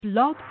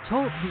Blog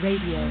Talk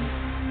Radio.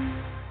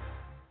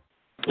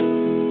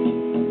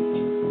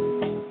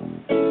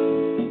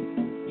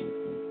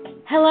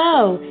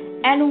 Hello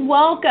and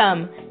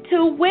welcome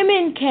to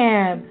Women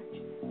Camp.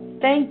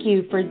 Thank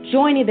you for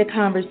joining the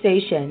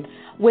conversation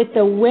with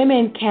the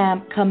Women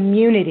Camp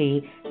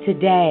community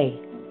today.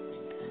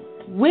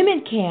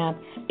 Women Camp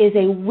is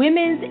a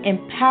women's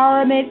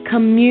empowerment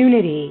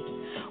community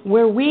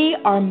where we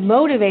are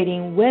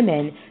motivating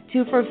women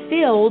to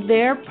fulfill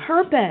their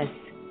purpose.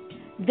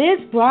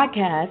 This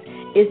broadcast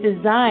is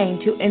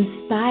designed to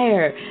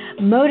inspire,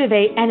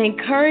 motivate, and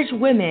encourage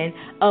women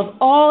of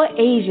all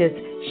ages,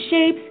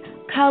 shapes,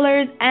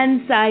 colors,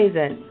 and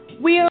sizes.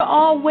 We are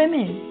all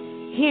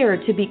women, here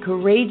to be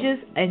courageous,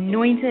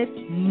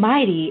 anointed,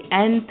 mighty,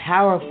 and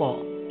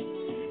powerful.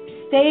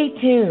 Stay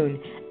tuned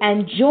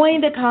and join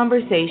the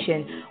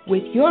conversation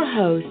with your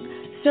host,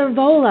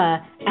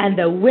 Servola, and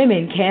the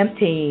Women Camp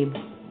team.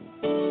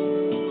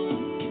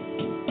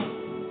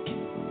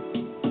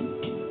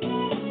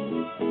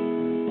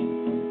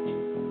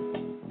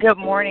 Good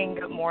morning,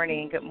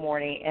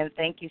 and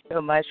thank you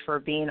so much for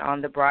being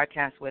on the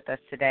broadcast with us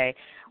today.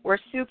 We're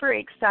super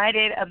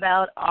excited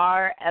about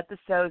our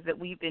episodes that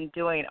we've been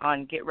doing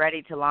on Get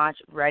Ready to Launch,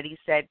 Ready,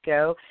 Set,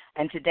 Go,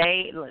 and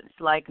today, it's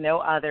like no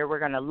other, we're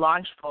going to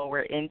launch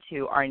forward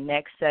into our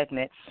next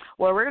segment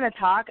where we're going to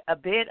talk a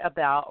bit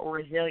about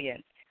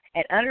resilience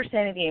and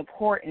understanding the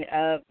importance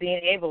of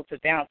being able to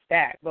bounce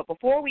back. But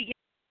before we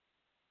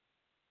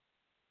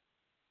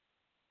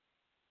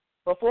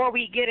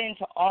get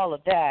into all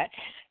of that,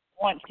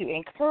 I want to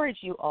encourage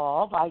you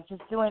all by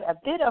just doing a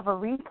bit of a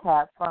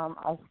recap from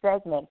a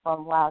segment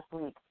from last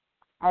week.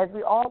 As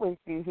we always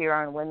do here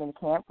on Women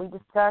Camp, we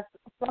discussed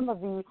some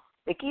of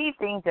the key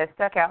things that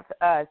stuck out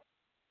to us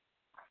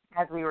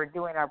as we were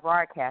doing our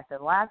broadcast.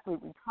 And last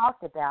week we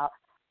talked about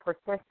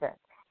persistence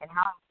and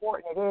how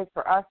important it is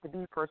for us to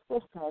be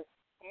persistent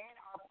in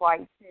our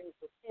fight to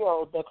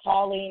fulfill the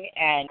calling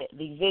and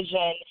the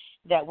vision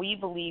that we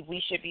believe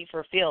we should be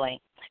fulfilling.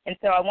 And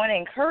so I want to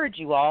encourage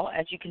you all,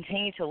 as you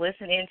continue to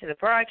listen into the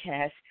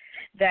broadcast,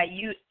 that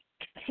you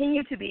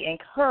continue to be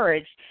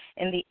encouraged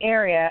in the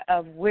area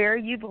of where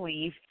you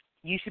believe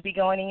you should be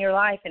going in your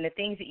life and the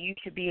things that you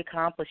should be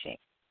accomplishing.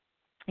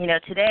 You know,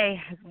 today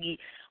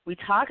we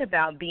talk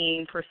about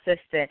being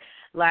persistent.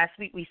 Last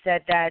week we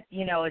said that,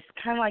 you know, it's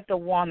kind of like the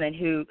woman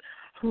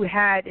who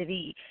had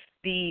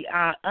the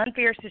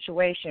unfair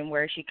situation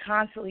where she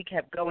constantly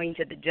kept going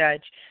to the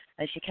judge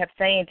and she kept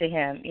saying to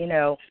him, you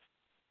know,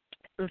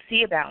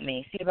 see about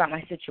me, see about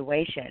my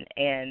situation.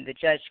 And the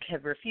judge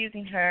kept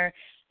refusing her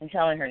and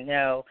telling her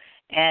no.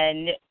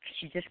 And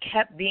she just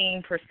kept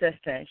being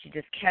persistent. She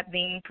just kept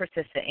being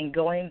persistent and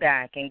going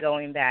back and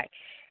going back.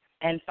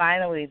 And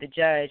finally the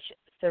judge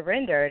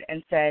surrendered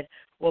and said,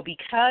 well,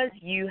 because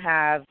you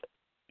have,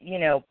 you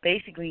know,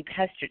 basically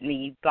pestered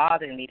me,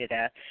 bothered me to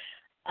death,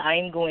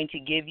 I'm going to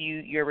give you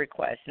your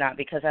request, not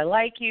because I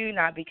like you,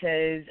 not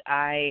because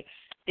I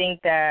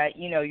think that,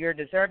 you know, you're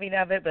deserving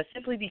of it, but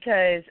simply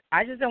because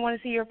I just don't want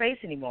to see your face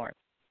anymore.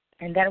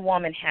 And that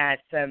woman had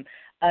some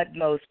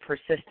utmost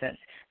persistence.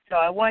 So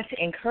I want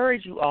to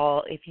encourage you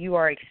all, if you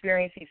are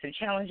experiencing some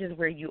challenges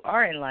where you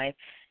are in life,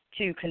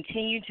 to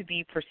continue to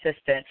be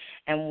persistent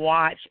and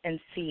watch and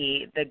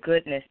see the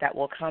goodness that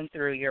will come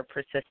through your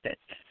persistence.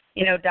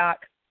 You know, Doc,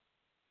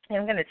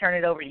 I'm going to turn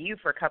it over to you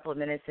for a couple of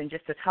minutes and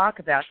just to talk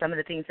about some of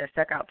the things that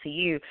stuck out to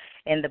you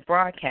in the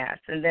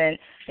broadcast. And then,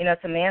 you know,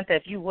 Samantha,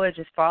 if you would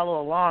just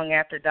follow along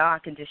after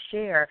Doc and just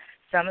share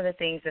some of the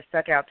things that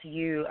stuck out to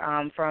you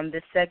from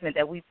this segment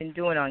that we've been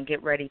doing on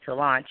Get Ready to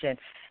Launch.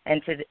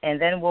 And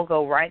then we'll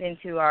go right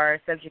into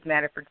our subject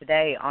matter for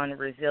today on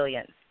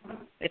resilience.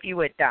 If you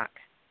would, Doc.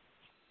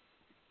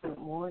 Good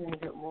morning.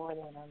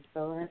 I'm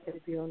so happy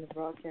to be on the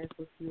broadcast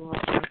with you all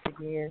once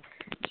again.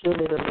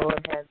 Surely the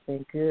Lord has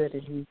been good,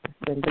 and He's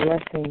been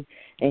blessing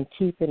and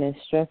keeping and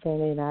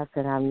strengthening us,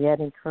 and I'm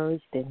yet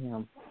encouraged in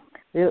Him.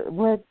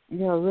 What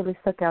really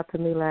stuck out to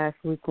me last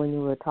week when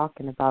you were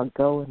talking about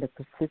go and the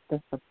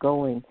persistence of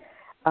going,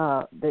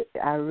 I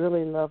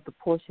really loved the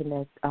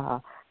portion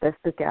that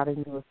stuck out,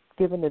 and you were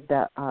giving the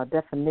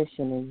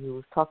definition, and you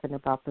was talking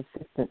about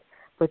persistence.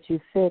 But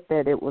you said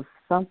that it was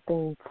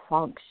something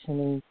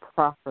functioning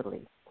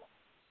properly.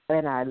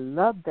 And I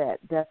love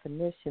that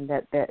definition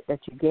that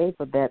you gave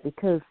of that,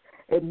 because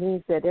it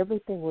means that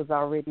everything was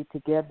already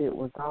together. It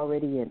was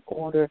already in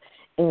order.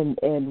 And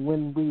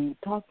when we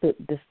talked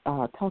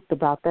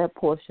about that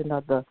portion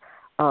of the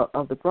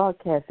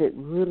broadcast, it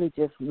really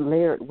just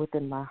layered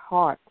within my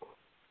heart,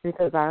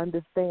 because I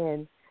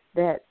understand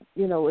that,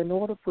 you know, in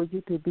order for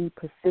you to be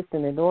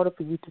persistent, in order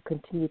for you to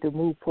continue to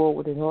move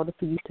forward, in order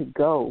for you to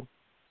go,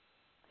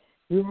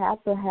 you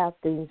have to have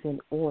things in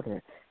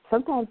order.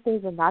 Sometimes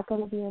things are not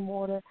going to be in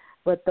order,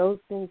 but those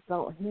things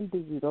don't hinder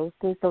you. Those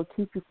things don't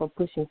keep you from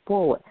pushing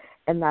forward.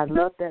 And I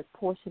love that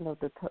portion of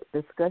the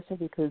discussion,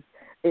 because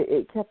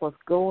it kept us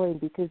going,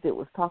 because it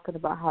was talking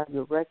about how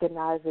you're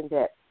recognizing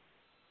that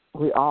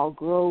we all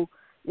grow,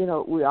 you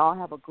know, we all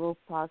have a growth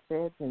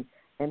process,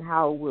 and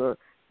how we're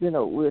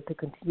we're to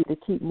continue to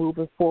keep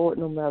moving forward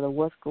no matter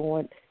what's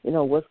going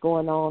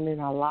on in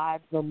our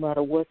lives, no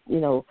matter what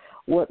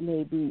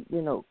may be,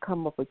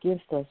 come up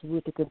against us.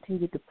 We're to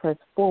continue to press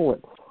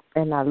forward.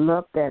 And I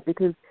love that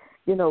because,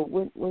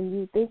 when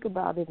you think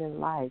about it in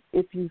life,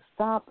 if you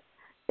stop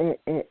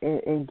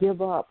and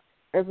give up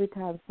every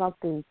time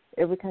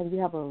you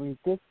have a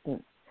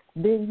resistance,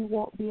 then you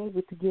won't be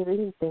able to get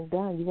anything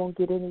done. You won't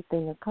get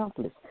anything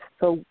accomplished.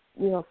 So,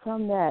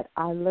 from that,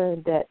 I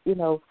learned that,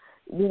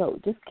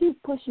 just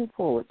keep pushing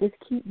forward. Just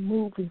keep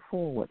moving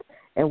forward,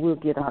 and we'll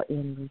get our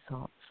end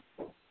results.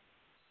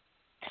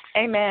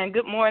 Amen.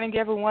 Good morning,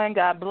 everyone.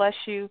 God bless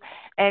you.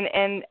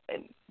 And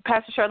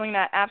Pastor Charlene,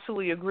 I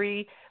absolutely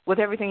agree with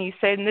everything you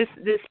said. And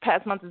this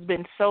past month has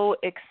been so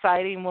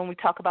exciting when we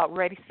talk about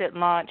Ready, Set,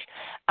 Launch.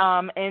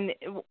 And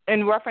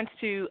in reference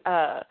to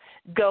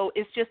go,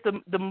 it's just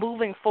the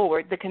moving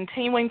forward, the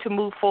continuing to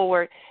move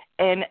forward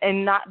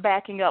and not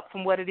backing up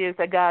from what it is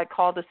that God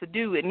called us to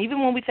do. And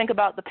even when we think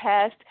about the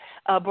past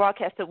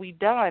broadcast that we've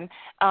done,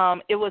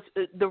 it was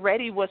the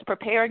ready was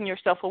preparing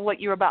yourself for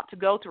what you're about to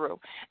go through.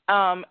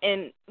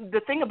 And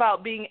the thing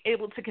about being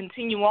able to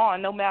continue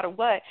on no matter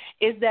what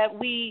is that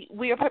we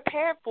are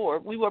prepared for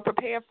it. We were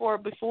prepared for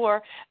it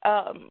before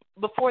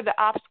the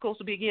obstacles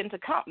begin to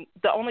come.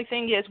 The only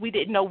thing is we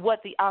didn't know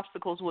what the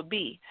obstacles would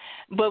be.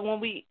 But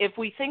if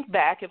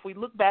we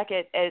look back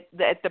at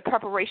the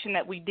preparation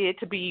that we did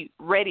to be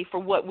ready for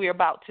what we're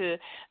about to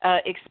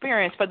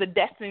experience, for the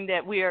destiny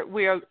that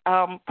we're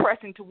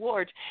pressing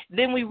towards,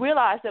 then we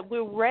realize that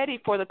we're ready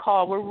for the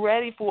call. We're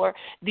ready for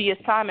the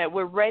assignment.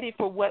 We're ready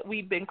for what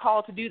we've been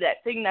called to do,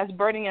 that thing that's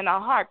burning in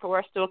our heart for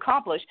us to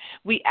accomplish.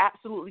 We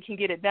absolutely can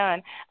get it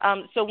done.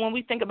 So when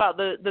we think about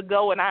the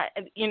go,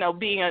 and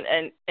being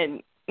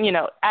an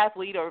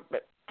athlete or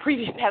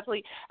previous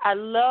athlete, I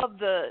love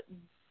the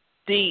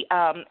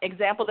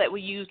example that we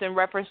used in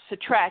reference to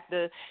track,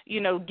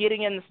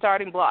 getting in the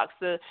starting blocks,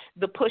 the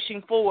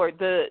pushing forward,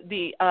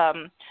 the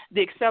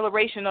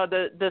acceleration or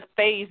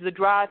the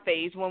drive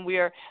phase when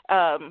we're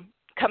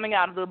coming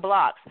out of the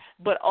blocks,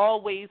 but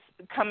always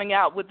coming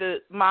out with the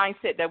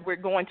mindset that we're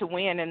going to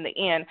win in the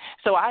end.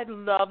 So I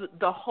love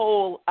the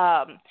whole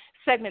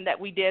segment that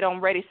we did on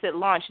Ready, Set,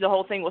 Launch. The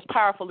whole thing was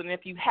powerful, and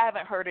if you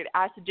haven't heard it,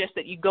 I suggest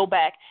that you go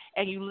back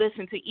and you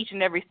listen to each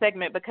and every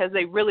segment because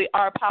they really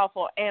are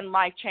powerful and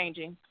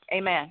life-changing.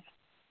 Amen.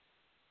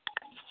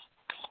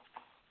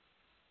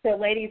 So,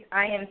 ladies,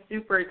 I am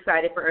super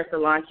excited for us to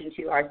launch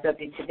into our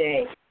subject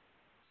today.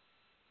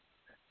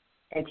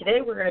 And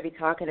today we're going to be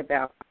talking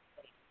about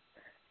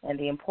and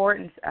the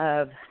importance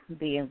of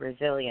being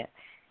resilient.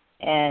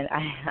 And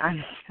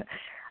I'm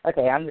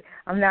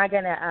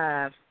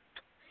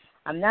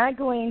not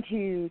going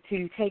to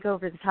take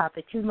over the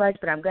topic too much,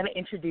 but I'm going to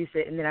introduce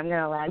it, and then I'm going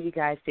to allow you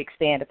guys to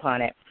expand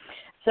upon it.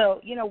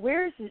 So,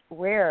 where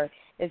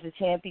is a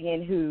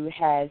champion who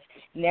has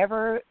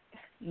never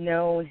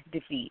known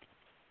defeat?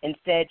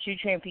 Instead, true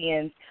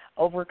champions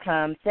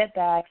overcome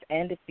setbacks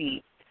and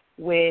defeat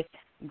with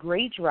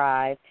great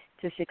drive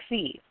to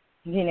succeed.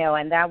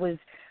 And that was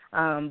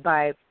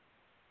by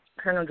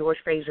Colonel George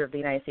Frazier of the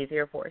United States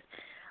Air Force.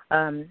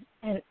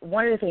 And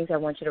one of the things I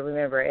want you to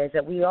remember is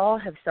that we all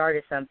have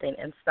started something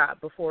and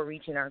stopped before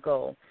reaching our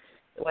goal,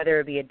 whether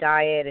it be a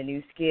diet, a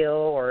new skill,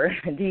 or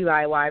a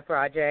DIY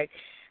project.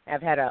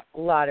 I've had a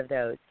lot of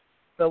those.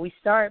 But we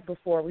start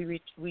before we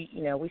reach.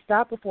 We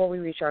stop before we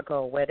reach our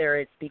goal, whether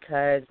it's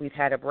because we've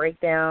had a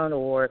breakdown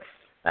or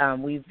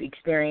we've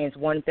experienced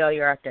one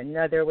failure after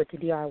another with the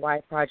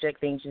DIY project.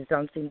 Things just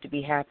don't seem to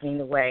be happening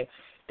the way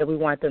that we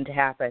want them to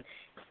happen.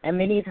 And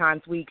many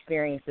times we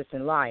experience this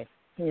in life.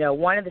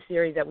 One of the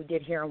series that we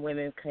did here on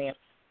Women's Camp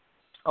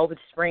over the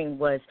spring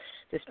was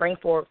to spring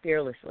forward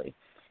fearlessly.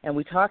 And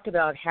we talked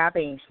about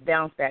having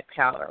bounce back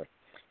power.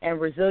 And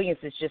resilience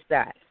is just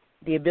that,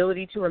 the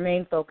ability to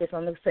remain focused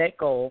on the set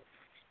goal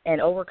and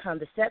overcome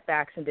the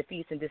setbacks and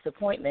defeats and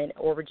disappointment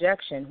or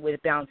rejection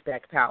with bounce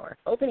back power.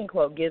 Opening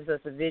quote gives us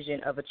a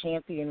vision of a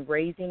champion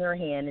raising her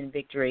hand in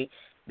victory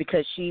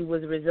because she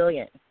was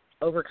resilient,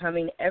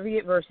 overcoming every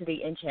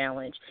adversity and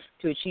challenge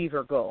to achieve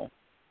her goal,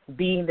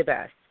 being the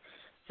best.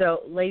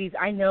 So, ladies,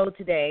 I know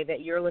today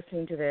that you're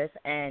listening to this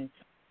and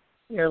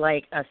you're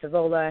like,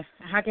 Servola,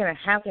 how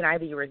can I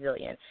be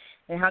resilient?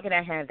 And how can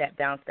I have that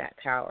bounce back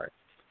power?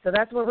 So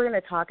that's what we're going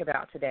to talk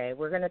about today.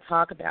 We're going to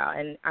talk about,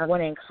 and I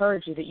want to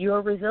encourage you that you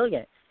are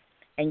resilient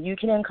and you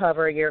can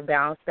uncover your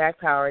bounce back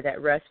power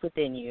that rests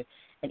within you.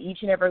 And each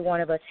and every one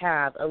of us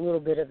have a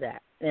little bit of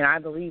that, and I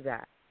believe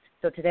that.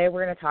 So today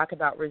we're going to talk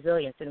about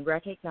resilience and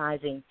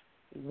recognizing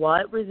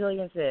what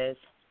resilience is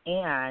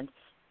and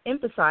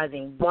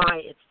emphasizing why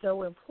it's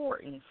so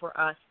important for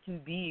us to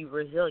be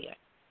resilient.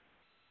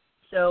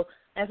 So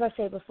as I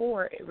said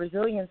before,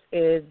 resilience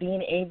is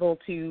being able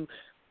to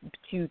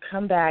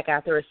come back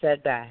after a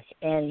setback,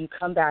 and you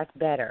come back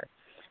better.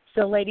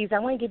 So, ladies, I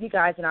want to give you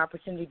guys an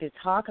opportunity to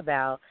talk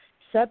about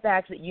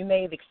setbacks that you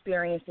may have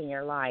experienced in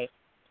your life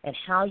and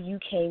how you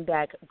came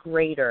back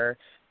greater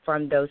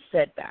from those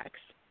setbacks.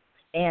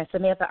 And,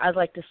 Samantha, I'd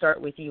like to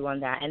start with you on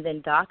that. And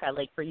then, Doc, I'd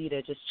like for you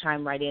to just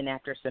chime right in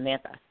after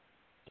Samantha.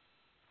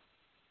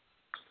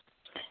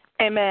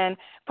 Amen.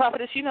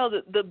 Prophetess,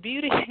 the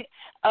beauty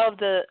of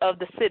the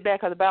sit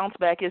back or the bounce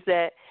back is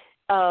that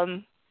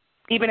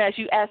even as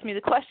you asked me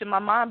the question, my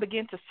mind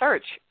began to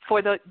search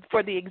for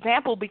the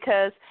example,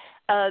 because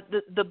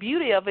the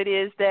beauty of it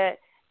is that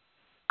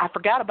I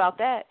forgot about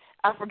that.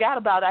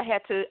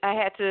 I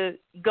had to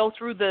go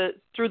through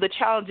the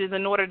challenges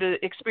in order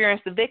to experience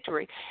the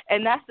victory.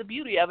 And that's the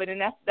beauty of it. And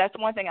that's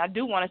one thing I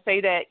do want to say,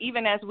 that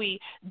even as we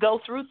go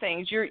through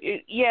things,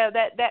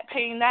 that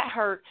pain, that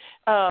hurt,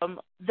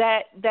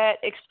 that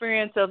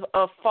experience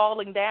of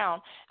falling down,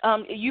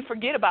 you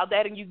forget about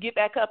that and you get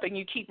back up and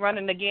you keep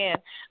running again.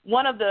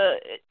 There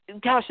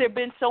have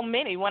been so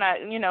many when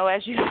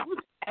as you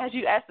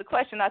ask the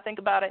question, I think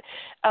about it.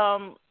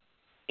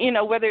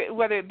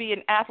 Whether it be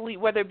an athlete,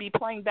 whether it be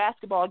playing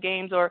basketball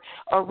games or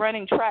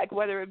running track,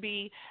 whether it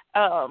be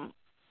going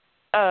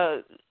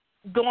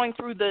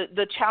through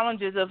the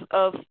challenges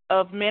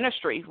of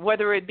ministry,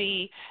 whether it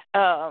be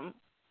going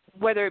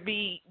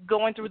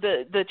through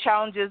the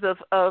challenges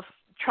of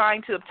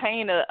trying to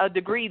obtain a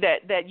degree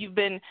that you've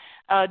been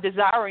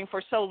desiring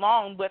for so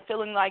long, but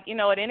feeling like,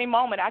 at any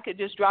moment I could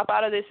just drop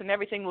out of this and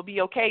everything will be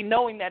okay,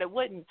 knowing that it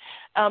wouldn't.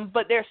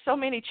 But there's so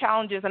many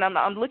challenges, and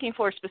I'm looking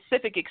for a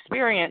specific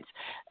experience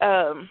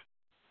that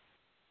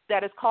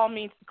has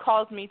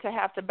caused me to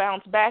have to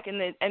bounce back, and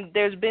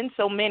there's been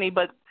so many,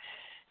 but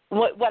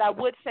what I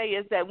would say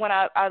is that when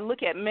I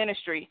look at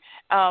ministry,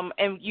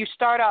 and you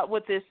start out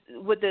with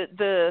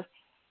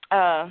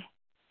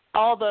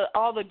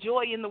all the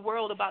joy in the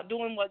world about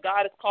doing what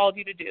God has called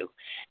you to do,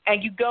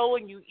 and you go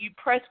and you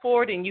press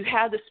forward and you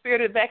have the spirit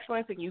of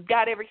excellence and you've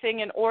got everything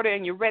in order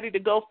and you're ready to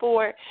go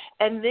forward,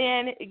 and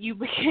then you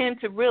begin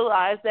to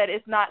realize that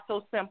it's not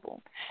so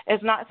simple.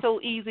 It's not so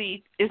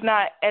easy. It's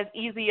not as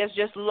easy as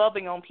just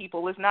loving on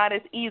people. It's not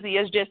as easy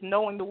as just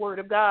knowing the Word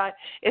of God.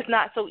 It's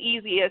not so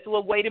easy as,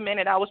 well, wait a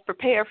minute, I was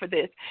prepared for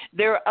this.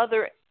 There are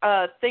other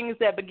things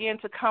that begin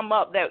to come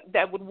up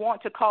that would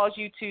want to cause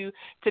you to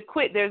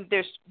quit. There's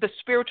the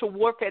spiritual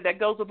warfare that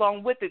goes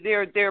along with it.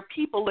 There are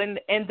people and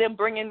them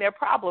bringing their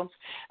problems,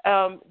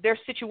 their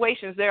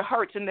situations, their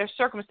hurts, and their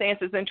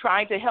circumstances, and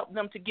trying to help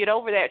them to get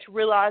over that, to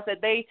realize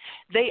that they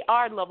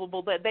are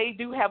lovable, that they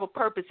do have a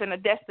purpose and a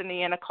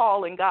destiny and a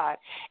call in God.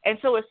 And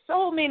so it's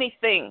so many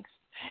things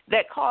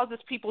that causes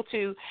people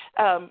to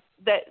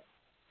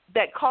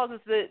that causes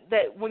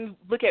that when you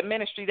look at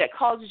ministry, that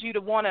causes you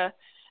to want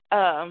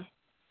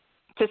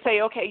to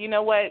say, okay, you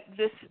know what,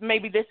 this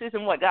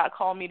isn't what God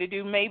called me to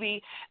do.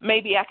 Maybe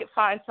I could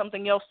find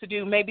something else to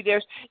do. Maybe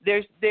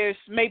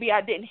maybe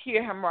I didn't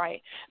hear him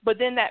right. But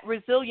then that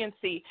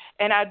resiliency,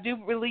 and I do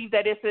believe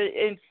that it's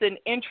an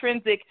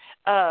intrinsic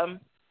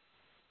button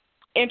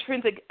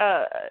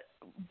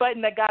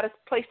that God has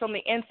placed on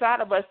the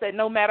inside of us, that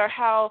no matter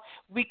how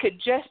we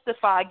could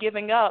justify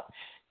giving up,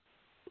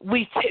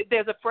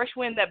 there's a fresh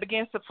wind that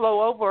begins to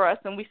flow over us,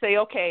 and we say,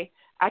 okay,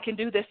 I can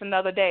do this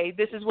another day.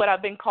 This is what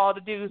I've been called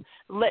to do.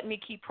 Let me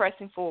keep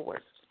pressing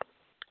forward.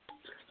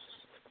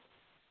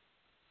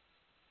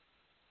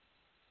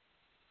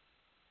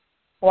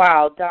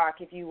 Wow, Doc,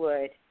 if you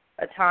would,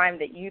 a time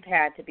that you've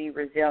had to be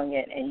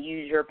resilient and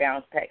use your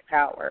bounce back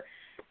power.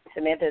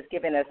 Samantha has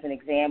given us an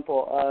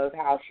example of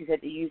how she's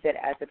had to use it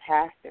as a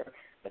pastor.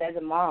 But as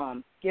a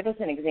mom, give us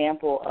an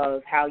example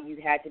of how you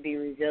had to be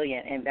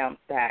resilient and bounce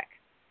back.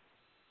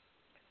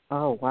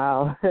 Oh,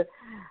 wow.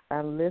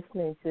 I'm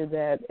listening to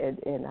that and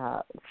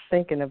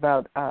thinking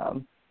about I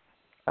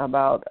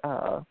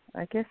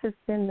guess it's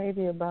been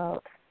maybe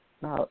about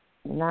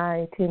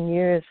 9-10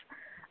 years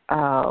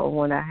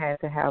when I had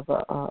to have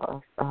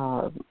a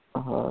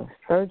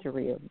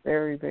surgery, a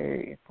very,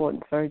 very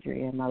important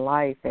surgery in my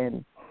life.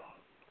 And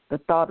the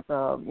thought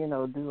of,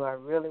 do I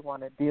really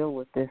want to deal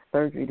with this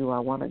surgery? Do I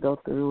want to go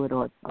through it,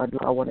 or do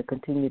I want to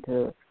continue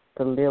to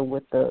live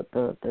with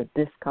the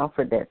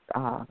discomfort that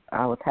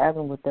I was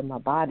having within my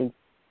body?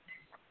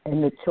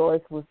 And the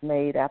choice was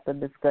made after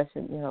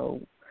discussion,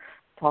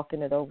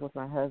 talking it over with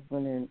my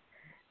husband,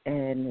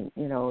 and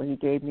he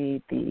gave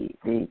me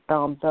the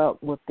thumbs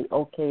up with the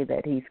okay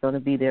that he's going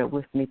to be there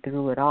with me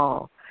through it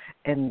all.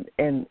 And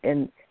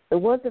it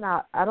wasn't,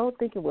 I don't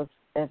think it was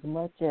as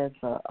much as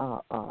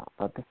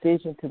a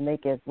decision to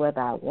make as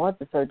whether I want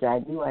the surgery.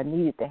 I knew I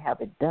needed to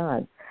have it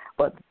done.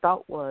 But the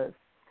thought was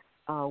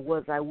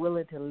I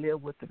willing to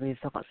live with the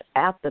results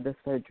after the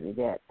surgery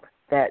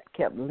that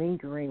kept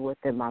lingering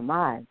within my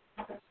mind?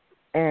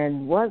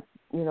 And once,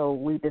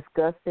 we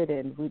discussed it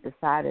and we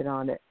decided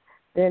on it,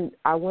 then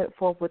I went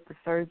forth with the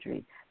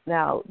surgery.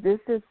 Now, this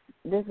is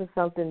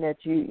something that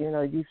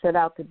you set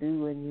out to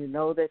do, and you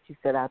know that you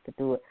set out to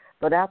do it.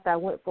 But after I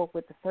went forth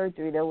with the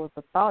surgery, there was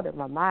a thought in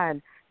my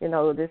mind,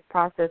 this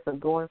process of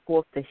going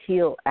forth to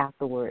heal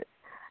afterwards.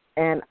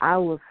 And I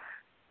was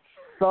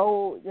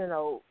so,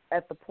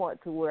 at the point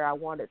to where I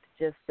wanted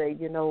to just say,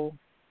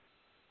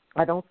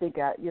 I don't think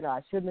I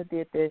shouldn't have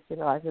did this.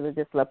 I should have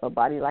just left my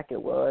body like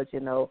it was.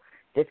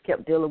 Just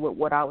kept dealing with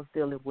what I was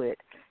dealing with.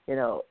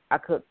 I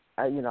could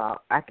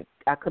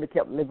have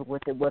kept living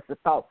with it. Was the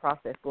thought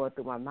process going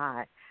through my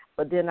mind?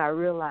 But then I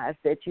realized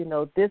that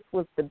this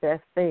was the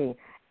best thing,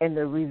 and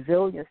the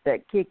resilience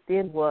that kicked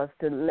in was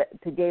it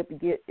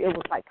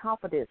was like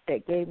confidence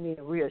that gave me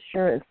a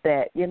reassurance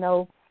that,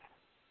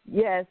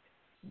 yes,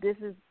 this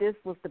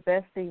was the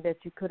best thing that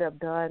you could have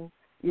done,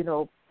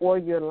 for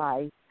your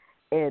life,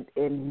 and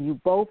you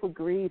both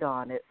agreed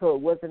on it. So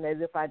it wasn't as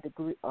if I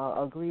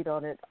agreed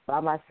on it by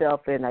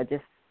myself and I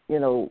just,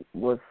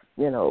 was,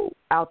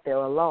 out there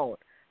alone.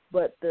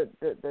 But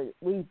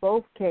we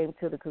both came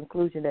to the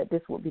conclusion that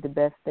this would be the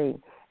best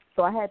thing.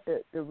 So I had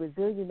the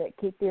resilience that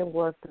kicked in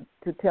was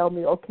to tell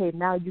me, okay,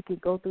 now you can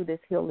go through this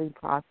healing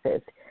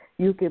process.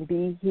 You can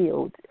be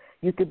healed.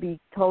 You can be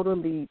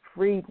totally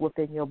freed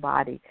within your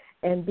body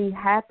and be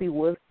happy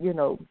with,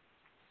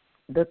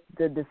 the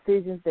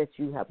decisions that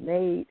you have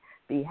made.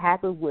 Be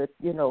happy with,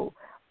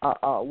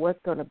 what's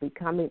going to be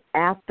coming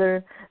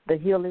after the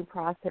healing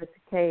process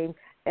came.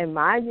 And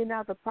mind you,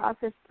 now the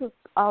process took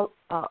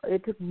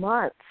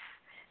months.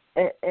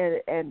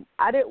 And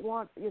I didn't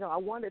want, I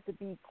wanted to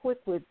be quick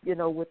with,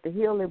 with the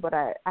healing, but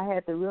I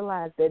had to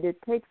realize that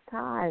it takes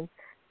time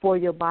for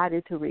your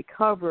body to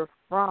recover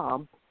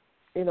from,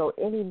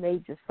 any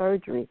major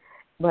surgery.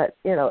 But,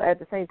 at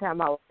the same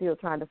time, I was still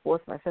trying to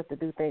force myself to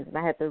do things, and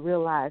I had to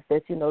realize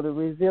that, the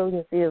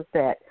resilience is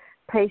that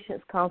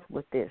patience comes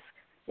with this.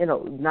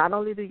 Not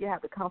only do you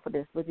have the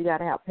confidence, but you got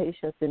to have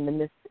patience in the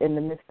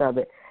midst of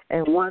it.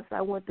 And once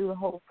I went through the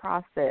whole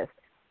process,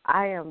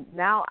 I'm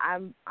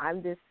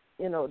this,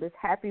 this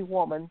happy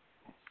woman,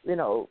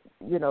 I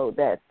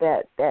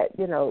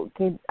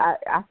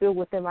feel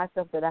within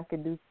myself that I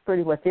can do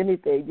pretty much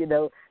anything,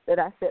 that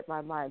I set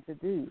my mind to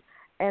do.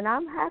 And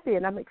I'm happy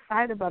and I'm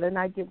excited about it, and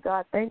I give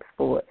God thanks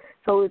for it.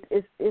 So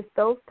it's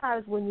those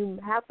times when you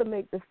have to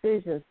make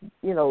decisions,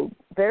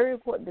 very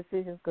important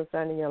decisions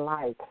concerning your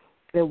life.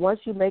 And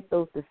once you make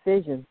those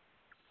decisions,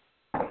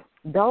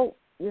 don't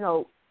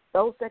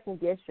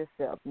second guess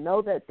yourself.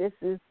 Know that this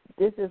is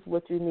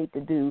what you need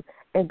to do,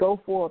 and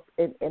go forth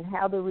and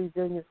have the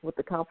resilience with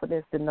the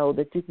confidence to know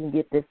that you can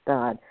get this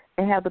done,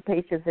 and have the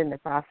patience in the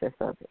process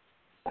of it.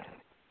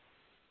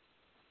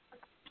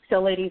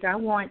 So, ladies, I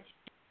want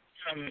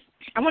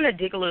to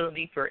dig a little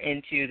deeper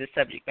into the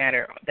subject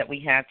matter that we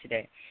have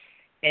today,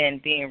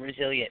 and being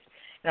resilient.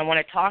 And I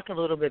want to talk a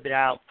little bit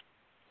about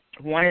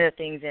one of the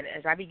things that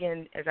as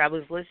I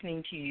was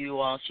listening to you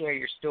all share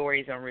your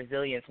stories on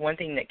resilience, one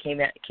thing that came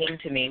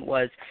to me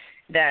was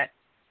that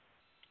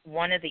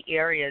one of the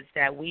areas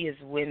that we as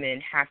women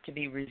have to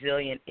be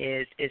resilient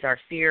is our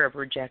fear of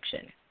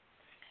rejection.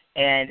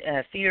 And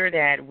fear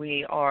that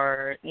we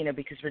are,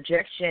 because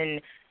rejection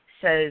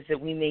says that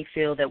we may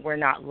feel that we're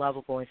not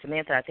lovable. And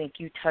Samantha, I think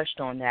you touched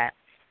on that,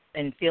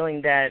 and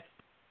feeling that,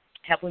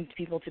 helping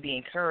people to be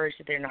encouraged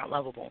that they're not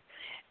lovable.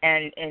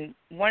 And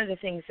one of the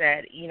things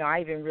that,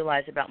 I even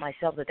realized about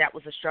myself that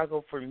was a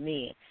struggle for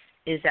me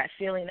is that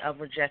feeling of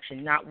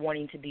rejection, not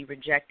wanting to be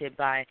rejected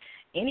by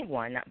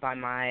anyone, not by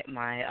my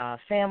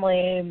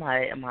family,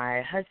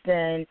 my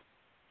husband,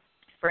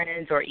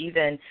 friends, or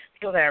even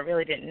people that I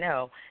really didn't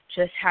know,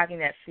 just having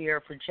that fear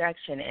of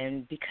rejection,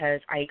 and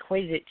because I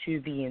equated it to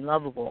being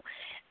lovable.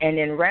 And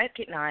in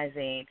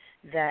recognizing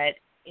that,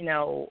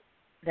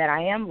 that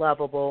I am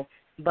lovable,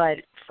 but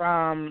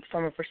from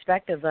a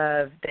perspective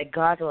of that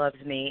God loves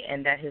me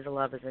and that his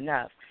love is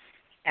enough.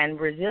 And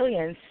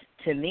resilience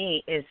to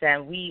me is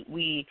that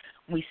we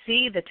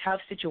see the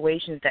tough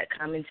situations that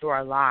come into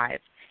our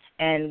lives,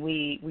 and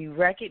we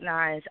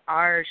recognize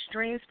our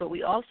strengths, but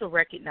we also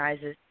recognize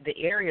the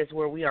areas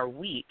where we are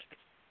weak.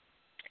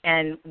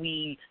 And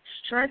we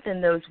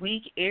strengthen those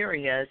weak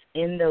areas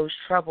in those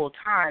troubled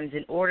times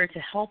in order to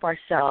help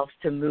ourselves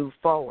to move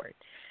forward.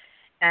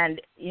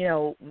 And,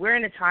 we're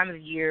in a time of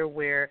the year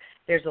where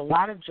there's a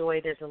lot of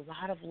joy, there's a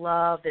lot of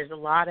love, there's a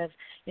lot of,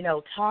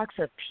 talks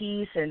of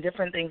peace and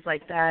different things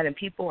like that, and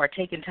people are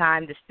taking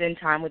time to spend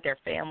time with their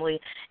family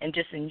and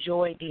just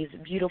enjoy these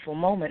beautiful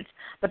moments.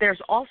 But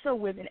there's also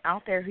women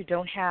out there who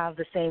don't have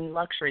the same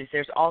luxuries.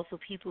 There's also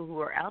people who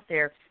are out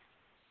there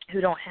who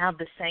don't have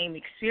the same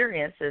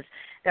experiences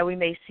that we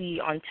may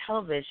see on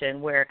television,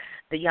 where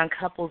the young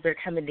couples are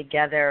coming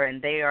together and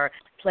they are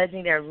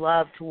pledging their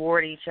love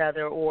toward each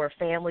other, or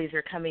families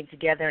are coming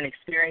together and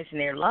experiencing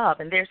their love.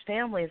 And there's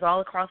families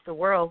all across the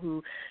world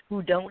who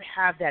don't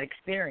have that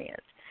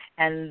experience.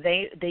 And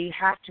they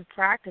have to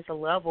practice a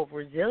level of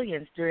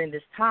resilience during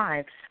this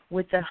time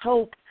with the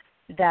hope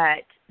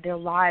that their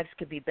lives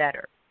could be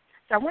better.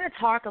 So I want to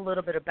talk a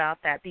little bit about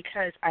that,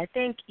 because I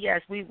think,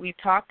 yes, we've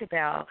talked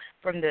about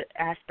from the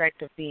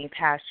aspect of being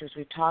pastors,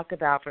 we've talked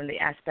about from the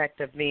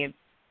aspect of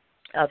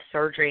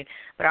surgery,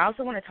 but I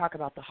also want to talk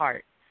about the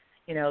heart,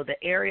 the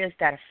areas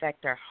that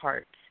affect our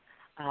hearts,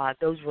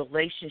 those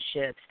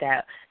relationships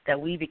that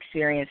we've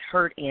experienced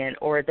hurt in,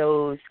 or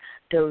those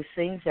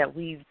things that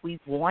we've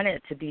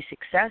wanted to be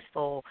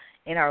successful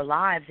in our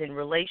lives, in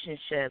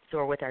relationships,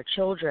 or with our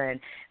children,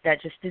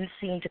 that just didn't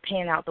seem to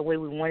pan out the way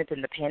we wanted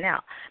them to pan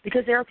out.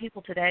 Because there are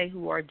people today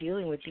who are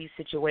dealing with these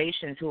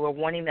situations, who are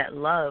wanting that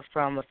love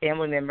from a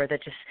family member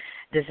that just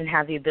doesn't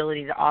have the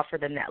ability to offer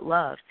them that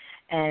love.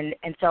 And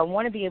so I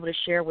want to be able to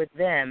share with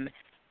them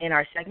in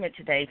our segment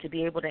today, to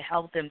be able to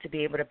help them to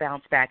be able to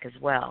bounce back as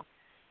well.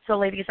 So,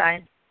 ladies,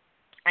 I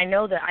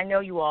know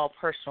you all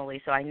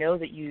personally, so I know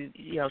that you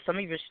know some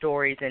of your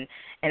stories, and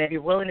if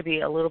you're willing to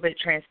be a little bit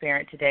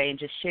transparent today and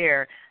just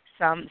share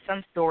some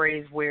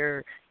stories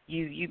where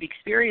you've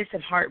experienced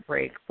some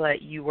heartbreak,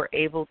 but you were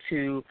able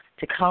to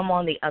come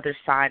on the other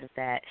side of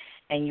that,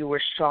 and you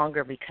were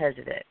stronger because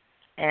of it.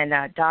 And,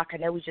 Doc, I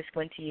know we just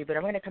went to you, but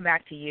I'm going to come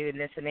back to you and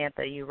then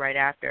Samantha, you right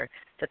after,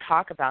 to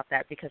talk about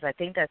that, because I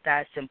think that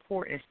that's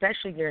important,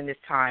 especially during this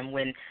time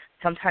when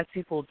sometimes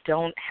people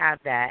don't have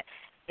that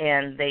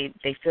and they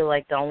feel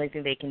like the only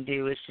thing they can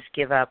do is just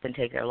give up and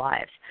take their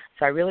lives.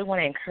 So I really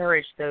want to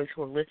encourage those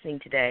who are listening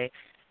today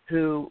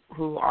who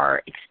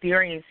are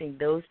experiencing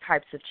those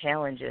types of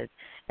challenges,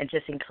 and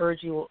just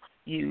encourage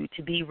you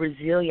to be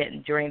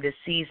resilient during this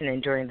season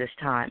and during this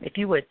time. If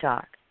you would,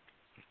 Doc.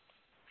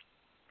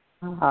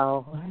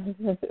 Oh,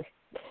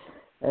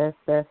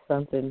 that's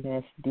something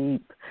that's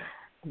deep,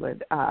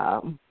 but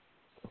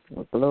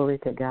glory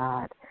to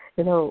God.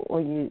 You know,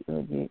 when you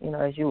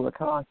as you were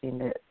talking,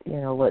 that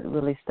what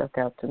really stuck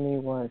out to me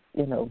was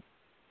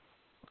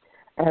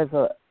as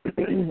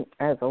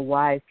a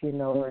wife,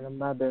 and a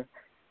mother,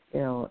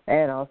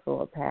 and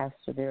also a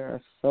pastor. There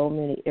are so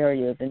many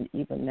areas, and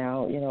even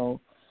now,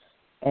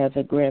 as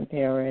a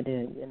grandparent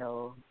and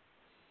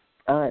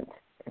aunt,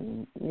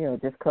 and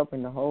just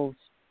covering the whole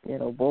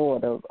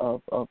board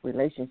of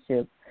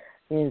relationships,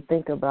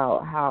 think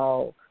about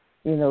how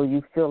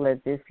you feel as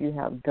if you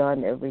have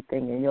done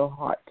everything in your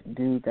heart to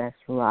do that's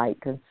right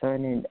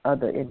concerning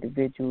other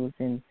individuals,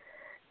 and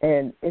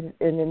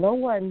no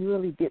one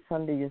really gets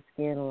under your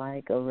skin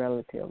like a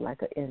relative,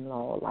 like an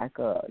in-law, like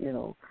a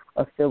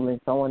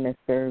sibling, someone that's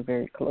very,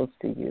 very close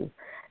to you.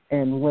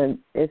 And when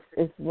it's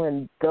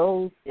when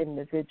those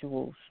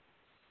individuals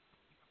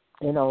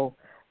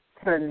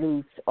turn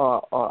loose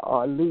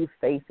or lose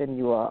faith in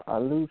you or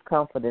lose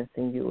confidence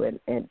in you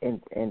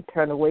and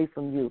turn away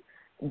from you,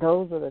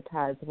 those are the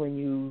times when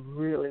you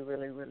really,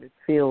 really, really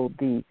feel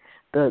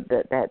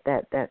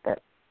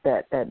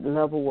that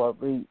level of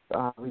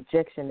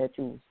rejection that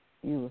you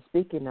were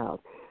speaking of.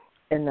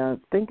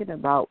 And thinking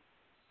about,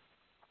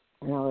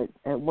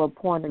 at one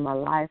point in my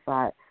life,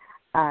 I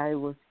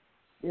was,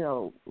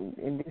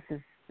 and this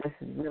is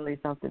really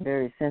something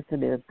very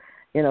sensitive,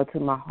 to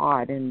my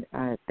heart, and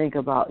I think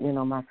about,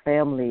 my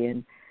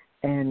family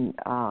and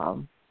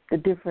the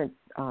different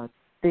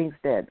things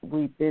that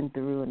we've been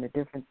through and the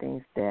different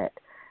things that,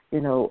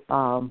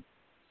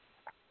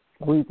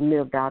 we've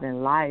lived out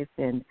in life,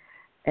 and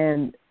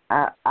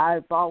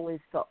I've always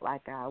felt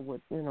like I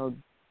would,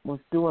 was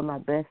doing my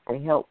best to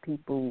help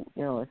people,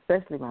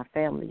 especially my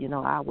family.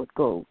 I would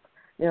go,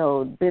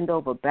 bend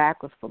over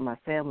backwards for my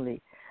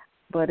family,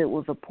 but it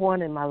was a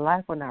point in my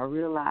life when I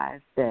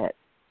realized that,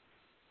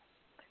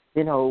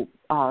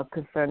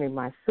 concerning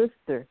my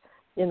sister,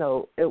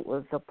 it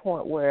was a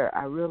point where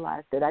I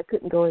realized that I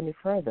couldn't go any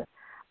further.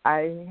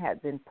 I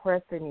had been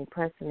pressing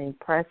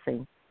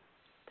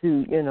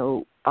to,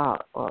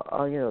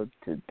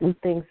 to do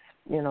things,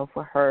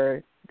 for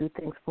her, do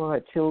things for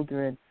her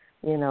children,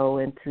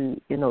 and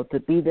to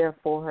be there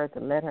for her, to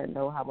let her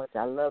know how much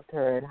I loved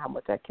her and how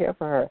much I care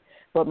for her.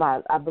 But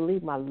I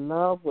believe my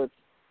love was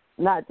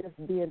not just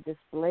being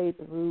displayed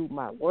through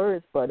my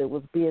words, but it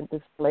was being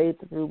displayed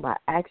through my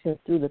actions,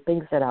 through the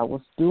things that I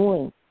was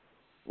doing,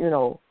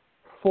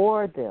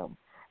 for them.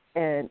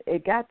 And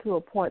it got to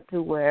a point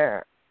to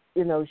where,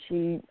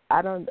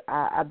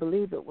 I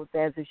believe it was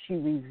as if she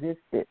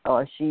resisted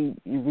or she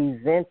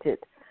resented,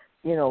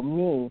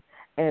 me.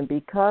 And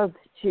because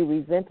she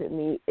resented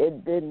me,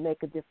 it didn't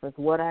make a difference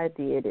what I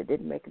did. It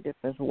didn't make a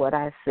difference what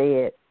I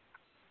said.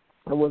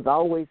 It was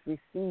always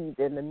received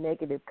in the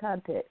negative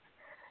context.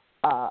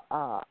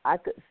 I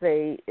could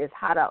say it's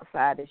hot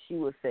outside, and she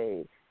would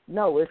say,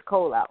 no, it's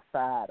cold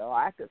outside. Or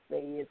I could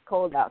say it's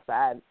cold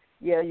outside.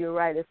 Yeah, you're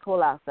right, it's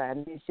cold outside.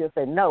 And then she'll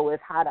say, no,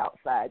 it's hot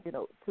outside.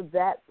 To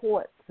that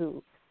point,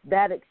 to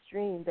that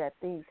extreme, that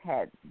things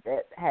had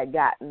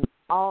gotten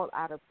all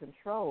out of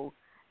control,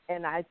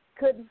 and I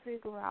couldn't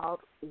figure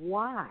out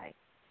why.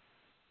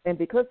 And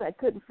because I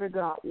couldn't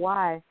figure out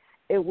why,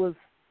 it was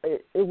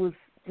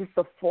just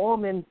a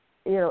form in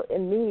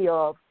me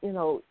of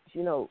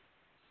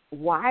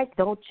why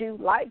don't you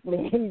like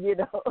me?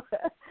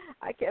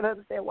 I can't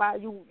understand why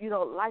you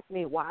don't like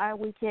me. Why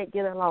we can't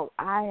get along.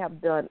 I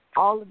have done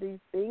all of these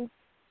things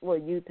for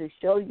you to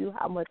show you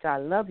how much I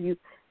love you,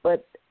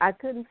 but I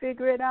couldn't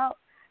figure it out.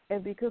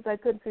 And because I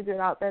couldn't figure it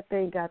out, that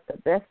thing got the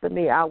best of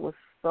me. I was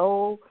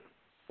so,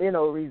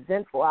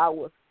 resentful. I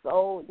was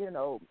so,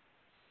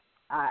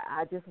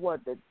 I just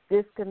wanted to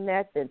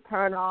disconnect and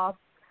turn off,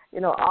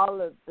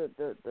 all of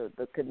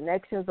the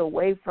connections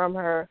away from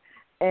her.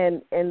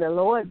 And the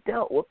Lord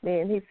dealt with me,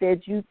 and he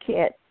said, you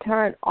can't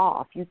turn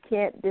off. You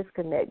can't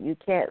disconnect. You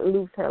can't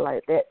lose her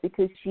like that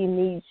because she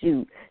needs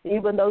you.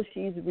 Even though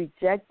she's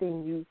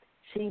rejecting you,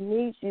 she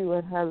needs you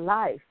in her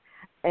life.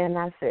 And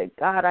I said,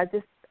 God,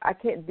 I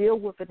can't deal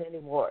with it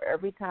anymore.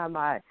 Every time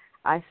I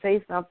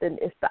say something,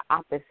 it's the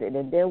opposite.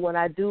 And then when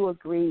I do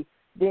agree,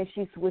 then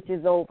she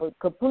switches over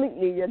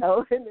completely, and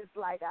it's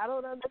like, I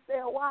don't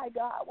understand why,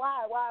 God,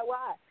 why?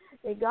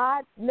 And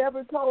God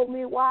never told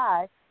me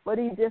why, but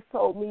he just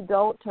told me,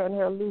 don't turn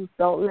her loose,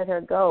 don't let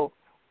her go.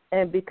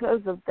 And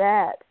because of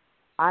that,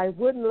 I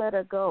wouldn't let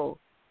her go.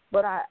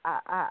 But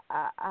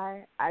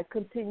I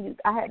continued.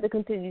 I had to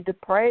continue to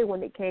pray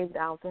when it came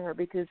down to her,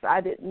 because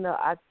I didn't know.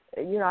 I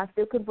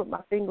still couldn't put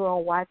my finger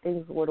on why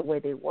things were the way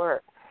they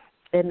were,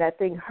 and that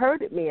thing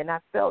hurted me. And I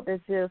felt as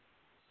if,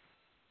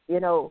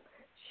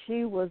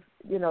 she was,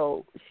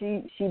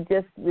 she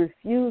just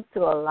refused to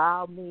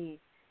allow me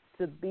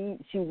to be.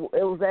 It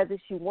was as if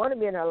she wanted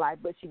me in her life,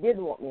 but she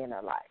didn't want me in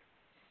her life.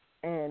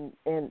 And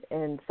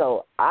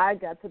so I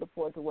got to the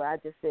point where I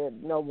just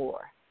said, no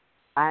more.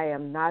 I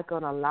am not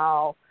going to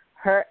allow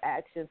her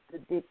actions to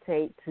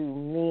dictate to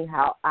me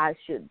how I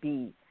should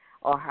be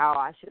or how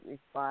I should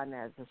respond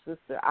as a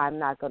sister. I'm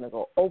not going to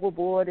go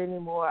overboard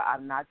anymore.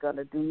 I'm not going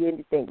to do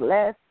anything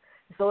less.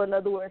 So, in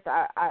other words,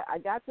 I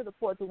got to the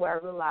point where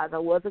I realized I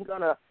wasn't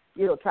going to,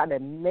 try to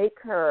make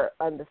her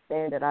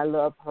understand that I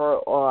love her,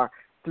 or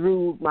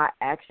through my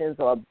actions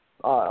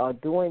or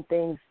doing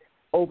things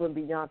over and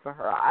beyond for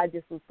her. I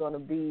just was going to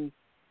be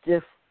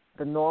just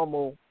the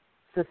normal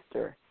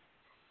sister.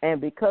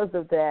 And because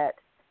of that,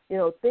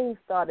 things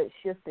started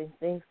shifting,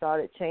 things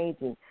started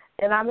changing,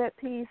 and I'm at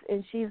peace,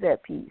 and she's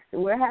at peace,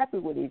 and we're happy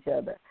with each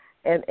other.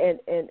 And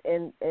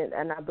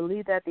I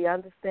believe that the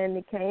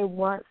understanding came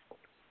once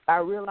I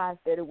realized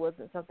that it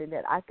wasn't something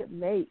that I could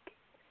make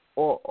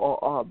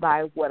or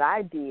by what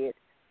I did,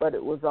 but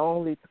it was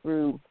only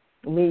through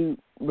me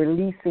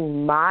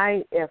releasing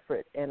my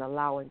effort and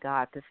allowing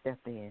God to step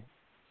in.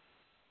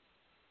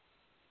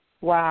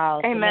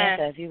 Wow. Amen.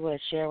 Samantha, if you would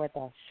share with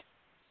us.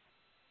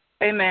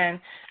 Amen.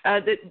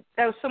 That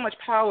was so much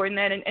power in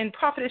that. And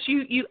Prophetess,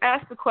 you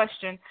asked the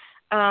question,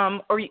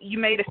 or you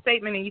made a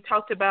statement, and you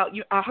talked about,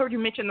 I heard you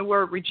mention the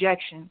word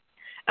rejection,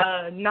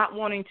 not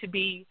wanting to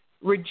be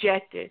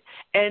rejected.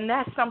 And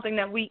that's something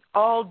that we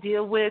all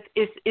deal with,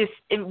 is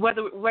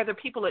whether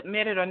people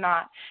admit it or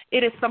not.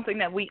 It is something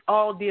that we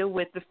all deal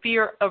with, the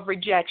fear of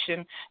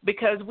rejection,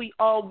 because we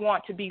all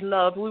want to be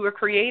loved. We were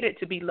created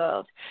to be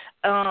loved.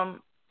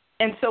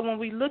 And so when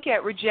we look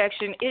at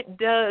rejection, it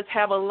does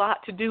have a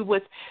lot to do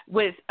with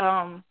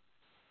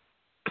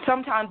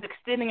sometimes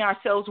extending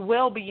ourselves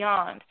well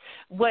beyond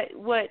what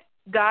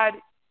God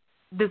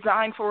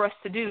designed for us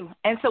to do.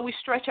 And so we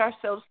stretch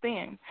ourselves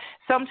thin.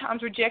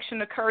 Sometimes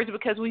rejection occurs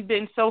because we've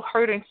been so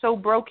hurt and so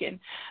broken.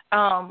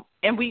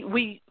 And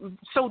we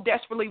so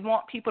desperately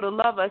want people to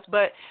love us,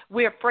 but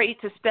we're afraid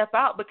to step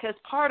out, because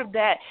part of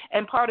that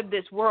and part of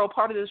this world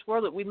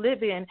that we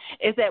live in,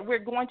 is that we're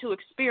going to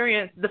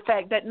experience the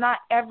fact that not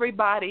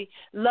everybody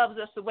loves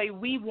us the way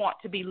we want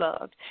to be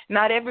loved.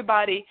 Not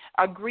everybody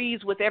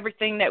agrees with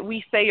everything that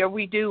we say or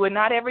we do, and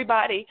not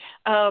everybody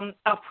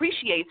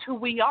appreciates who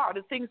we are,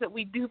 the things that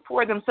we do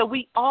for them. So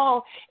we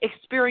all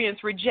experience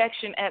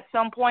rejection at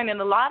some point,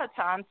 and a lot of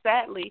times,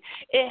 sadly,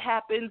 it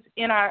happens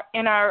in our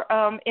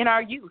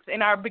youth.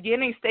 In our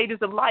beginning stages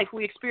of life,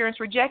 we experience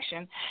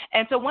rejection.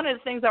 And so one of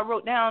the things I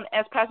wrote down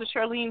as Pastor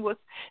Charlene was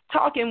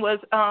talking was,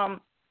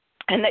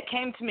 and that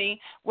came to me,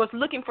 was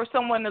looking for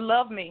someone to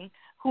love me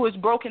who is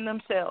broken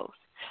themselves.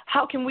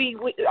 How can we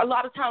a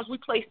lot of times we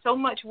place so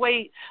much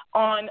weight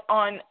on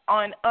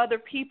other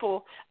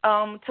people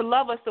to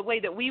love us the way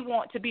that we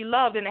want to be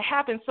loved, and it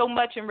happens so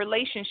much in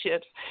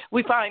relationships.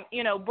 We find,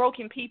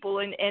 broken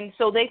people, and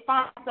so they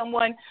find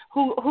someone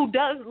who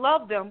does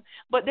love them,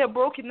 but they're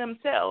broken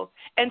themselves,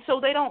 and so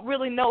they don't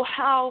really know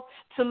how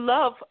to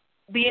love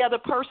the other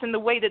person the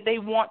way that they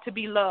want to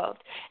be loved.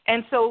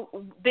 And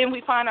so then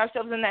we find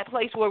ourselves in that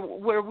place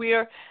where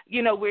we're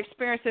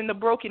experiencing the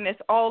brokenness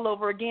all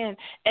over again.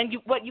 And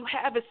what you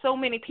have is so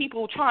many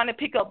people trying to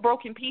pick up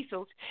broken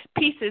pieces,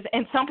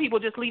 and some people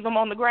just leave them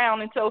on the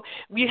ground. And so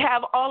we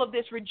have all of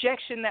this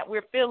rejection that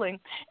we're feeling,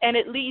 and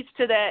it leads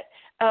to that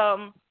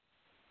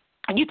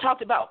you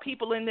talked about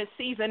people in this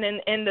season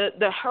and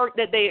the hurt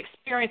that they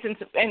experience.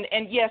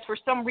 And yes, for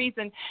some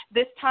reason,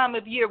 this time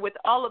of year with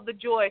all of the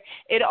joy,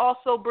 it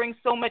also brings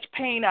so much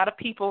pain out of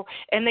people.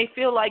 And they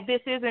feel like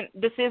this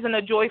isn't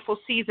a joyful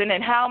season.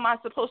 And how am I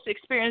supposed to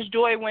experience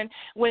joy when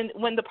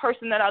the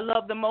person that I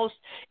love the most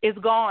is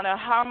gone? Or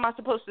how am I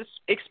supposed to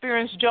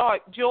experience joy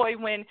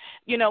when,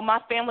 my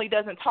family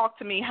doesn't talk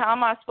to me? How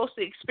am I supposed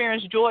to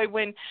experience joy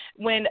when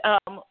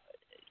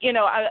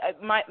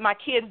my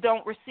kids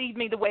don't receive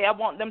me the way I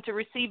want them to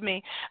receive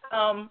me.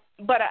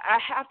 But I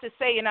have to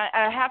say, and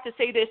I have to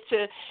say this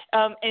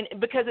and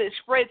because it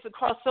spreads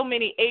across so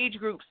many age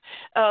groups,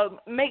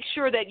 make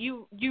sure that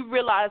you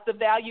realize the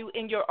value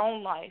in your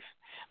own life.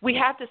 We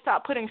have to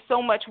stop putting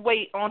so much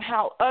weight on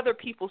how other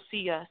people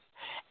see us,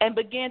 and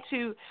begin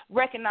to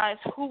recognize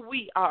who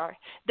we are.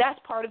 That's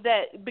part of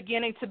that,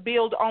 beginning to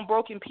build on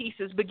broken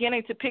pieces,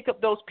 beginning to pick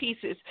up those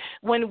pieces.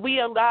 When we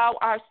allow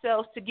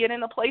ourselves to get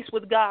in a place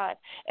with God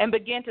and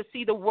begin to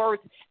see the worth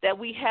that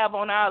we have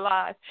on our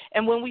lives.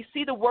 And when we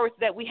see the worth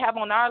that we have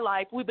on our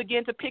life, we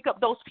begin to pick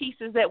up those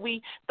pieces that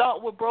we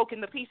thought were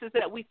broken, the pieces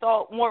that we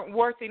thought weren't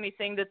worth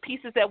anything, the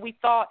pieces that we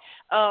thought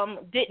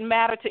didn't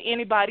matter to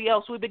anybody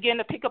else. We begin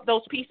to pick up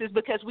those pieces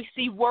because we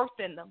see worth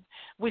in them.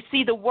 We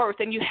see the worth,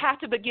 and you have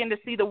to begin to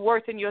see the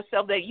worth in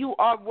yourself, that you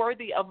are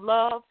worthy of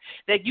love,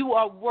 that you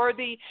are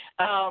worthy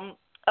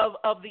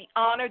of the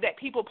honor that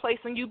people place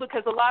on you,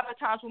 because a lot of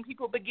times when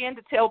people begin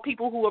to tell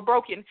people who are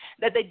broken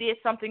that they did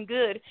something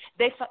good,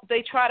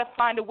 they try to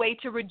find a way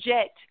to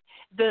reject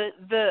the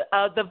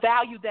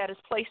value that is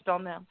placed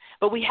on them.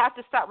 But we have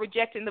to stop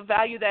rejecting the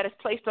value that is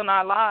placed on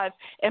our lives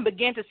and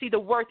begin to see the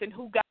worth in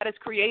who God has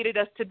created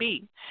us to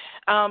be.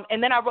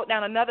 And then I wrote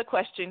down another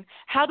question: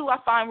 how do I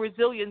find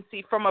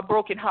resiliency from a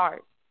broken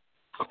heart?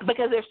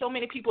 Because there's so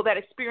many people that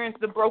experience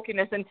the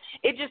brokenness, and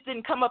it just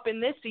didn't come up in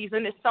this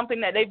season. It's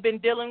something that they've been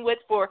dealing with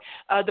for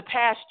the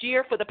past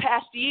year, for the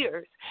past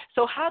years.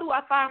 So how do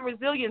I find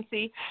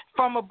resiliency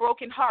from a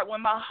broken heart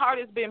when my heart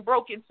has been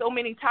broken so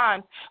many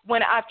times,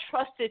 when I've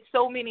trusted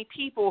so many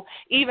people,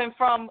 even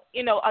from,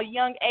 a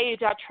young age?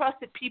 I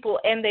trusted people,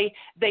 and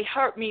they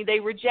hurt me, they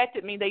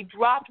rejected me, they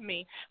dropped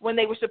me when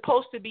they were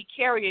supposed to be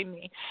carrying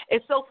me.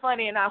 It's so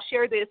funny, and I'll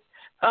share this.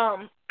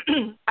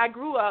 I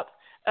grew up,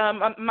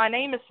 my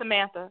name is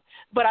Samantha,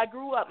 but I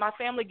grew up, my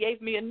family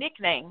gave me a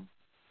nickname,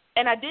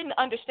 and I didn't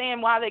understand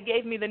why they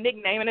gave me the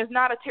nickname, and it's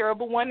not a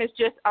terrible one. It's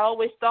just I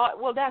always thought,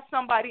 well, that's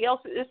somebody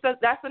else.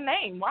 That's a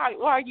name. Why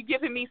are you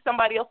giving me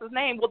somebody else's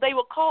name? Well, they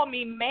would call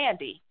me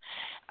Mandy.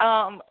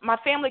 My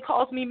family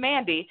calls me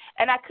Mandy,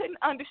 and I couldn't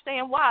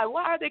understand why.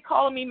 Why are they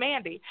calling me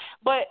Mandy?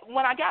 But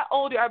when I got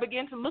older, I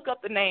began to look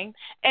up the name,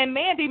 and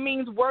Mandy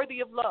means worthy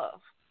of love.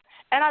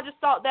 And I just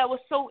thought that was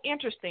so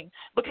interesting,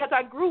 because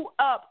I grew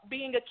up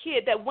being a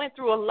kid that went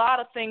through a lot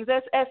of things,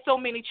 as so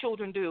many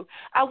children do.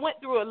 I went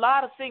through a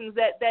lot of things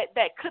that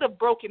could have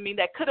broken me,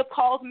 that could have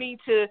caused me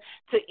to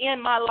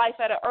end my life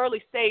at an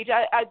early stage.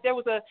 There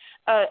was a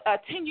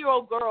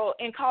 10-year-old girl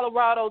in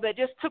Colorado that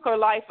just took her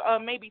life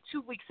maybe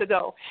 2 weeks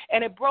ago,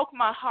 and it broke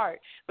my heart,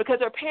 because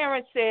her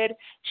parents said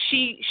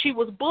she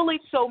was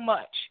bullied so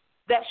much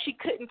that she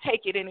couldn't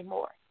take it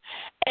anymore.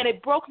 And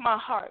it broke my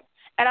heart.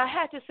 And I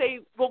had to say,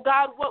 well,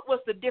 God, what was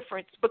the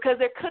difference? Because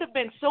there could have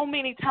been so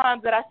many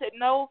times that I said,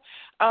 no,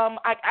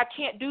 I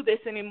can't do this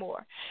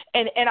anymore.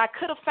 And I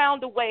could have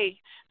found a way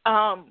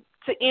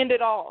to end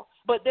it all.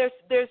 But there's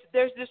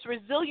this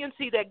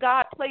resiliency that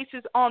God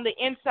places on the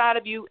inside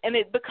of you, and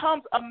it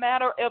becomes a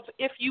matter of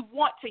if you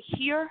want to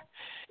hear,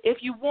 if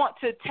you want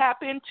to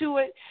tap into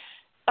it,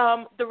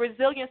 the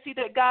resiliency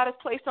that God has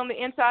placed on the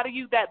inside of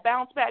you, that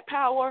bounce back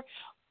power,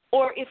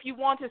 or if you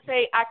want to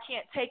say, I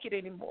can't take it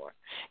anymore.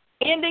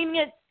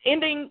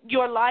 Ending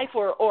your life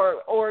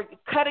or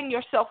cutting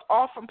yourself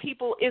off from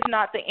people is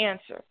not the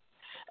answer.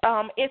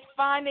 It's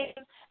finding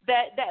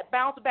that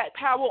bounce back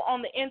power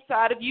on the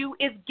inside of you,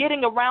 is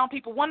getting around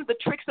people. One of the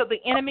tricks of the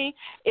enemy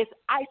is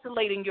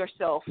isolating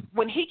yourself.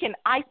 When he can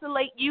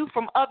isolate you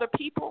from other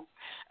people,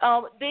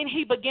 then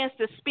he begins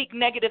to speak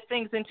negative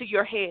things into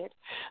your head.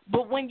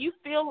 But when you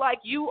feel like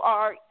you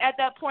are at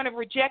that point of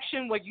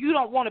rejection, where you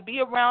don't want to be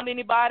around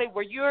anybody,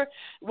 where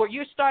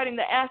you're starting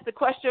to ask the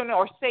question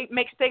or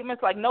make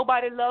statements like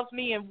nobody loves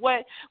me, and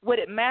what would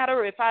it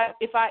matter if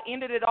I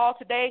ended it all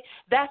today,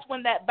 that's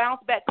when that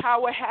bounce back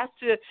power has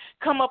to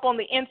come up on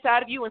the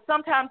inside of you. And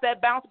sometimes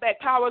that bounce back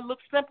power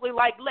looks simply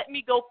like, let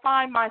me go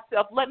find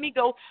myself. Let me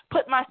go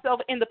put myself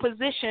in the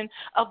position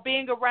of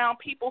being around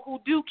people who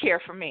do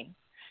care for me.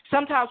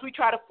 Sometimes we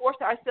try to force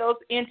ourselves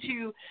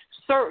into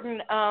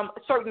certain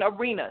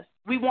arenas.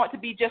 We want to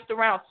be just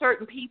around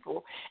certain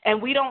people,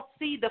 and we don't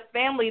see the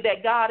family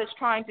that God is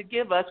trying to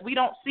give us. We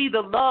don't see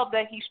the love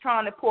that he's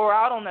trying to pour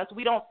out on us.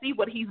 We don't see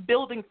what he's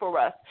building for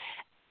us.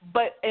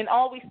 And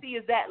all we see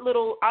is that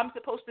little, I'm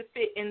supposed to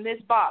fit in this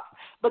box.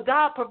 But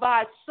God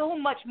provides so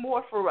much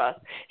more for us.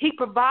 He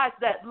provides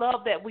that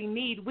love that we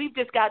need. We've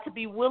just got to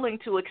be willing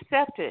to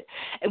accept it.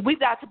 And we've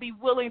got to be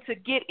willing to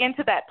get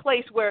into that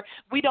place where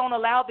we don't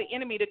allow the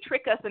enemy to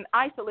trick us and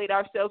isolate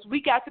ourselves.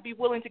 We got to be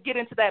willing to get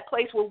into that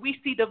place where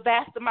we see the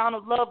vast amount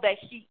of love that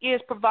he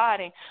is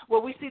providing, where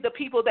we see the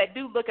people that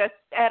do look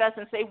at us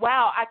and say,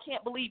 wow, I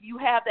can't believe you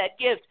have that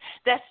gift.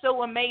 That's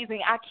so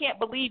amazing. I can't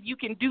believe you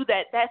can do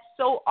that. That's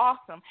so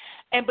awesome.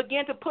 And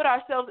begin to put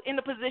ourselves in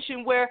a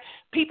position where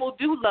people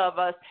do love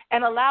us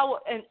and allow,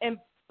 and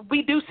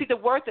we do see the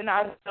worth in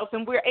ourselves,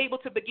 and we're able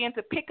to begin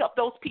to pick up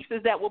those pieces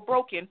that were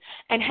broken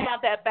and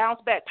have that bounce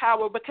back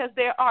power, because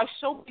there are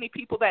so many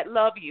people that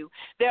love you.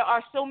 There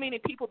are so many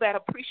people that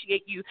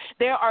appreciate you.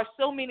 There are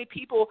so many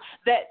people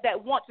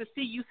that want to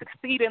see you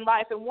succeed in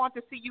life and want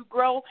to see you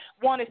grow,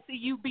 want to see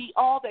you be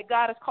all that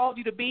God has called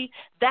you to be.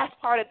 That's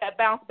part of that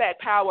bounce back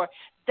power.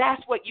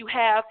 That's what you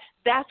have.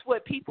 That's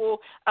what people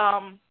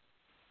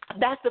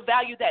that's the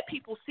value that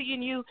people see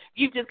in you.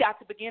 You've just got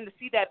to begin to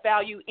see that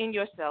value in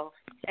yourself.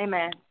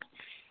 Amen.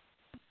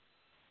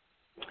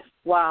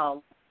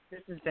 Wow,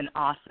 this has been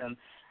awesome.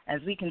 As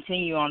we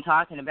continue on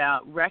talking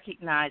about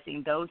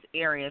recognizing those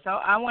areas,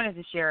 I wanted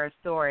to share a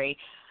story,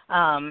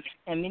 and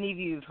many of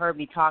you have heard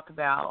me talk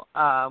about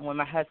when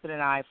my husband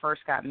and I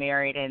first got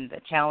married and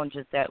the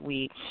challenges that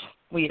we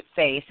had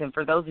faced. And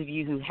for those of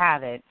you who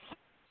haven't,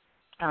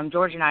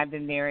 George and I have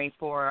been married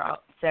for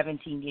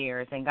 17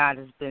 years, and God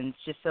has been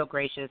just so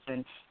gracious,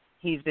 and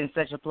he's been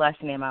such a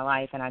blessing in my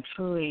life, and I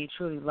truly,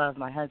 truly love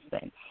my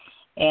husband.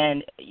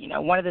 And,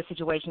 one of the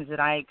situations that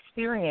I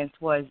experienced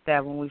was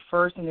that when we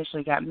first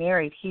initially got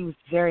married, he was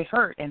very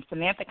hurt. And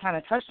Samantha kind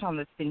of touched on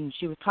this, and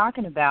she was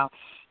talking about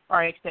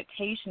our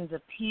expectations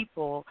of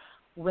people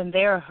when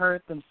they're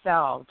hurt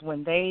themselves,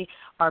 when they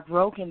are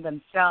broken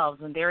themselves,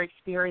 when they're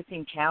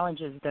experiencing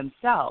challenges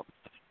themselves,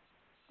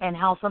 and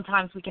how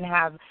sometimes we can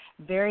have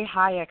very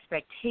high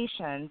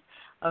expectations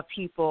of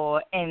people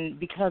and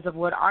because of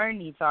what our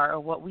needs are or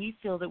what we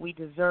feel that we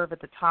deserve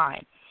at the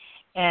time.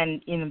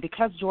 And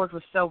because George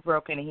was so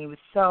broken and he was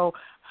so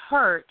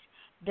hurt,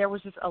 there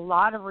was just a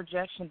lot of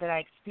rejection that I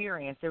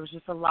experienced. There was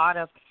just a lot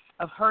of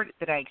hurt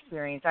that I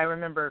experienced. I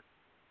remember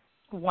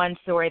one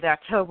story that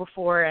I told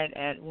before,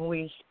 and when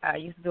we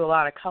used to do a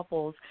lot of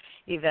couples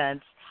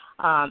events,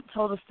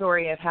 told a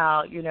story of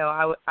how,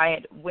 I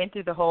had went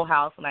through the whole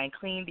house and I had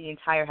cleaned the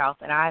entire house,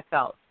 and I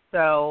felt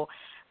so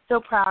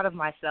proud of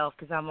myself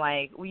because I'm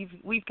like,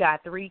 we've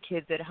got 3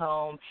 kids at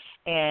home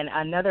and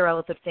another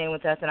relative staying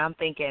with us, and I'm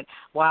thinking,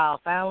 wow,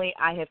 finally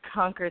I have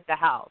conquered the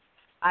house.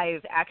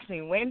 I've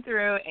actually went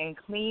through and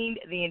cleaned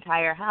the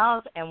entire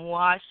house and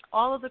washed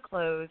all of the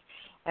clothes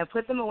and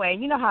put them away.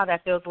 And you know how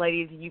that feels,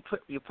 ladies.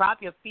 You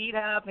prop your feet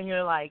up and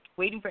you're like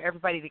waiting for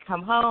everybody to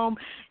come home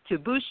to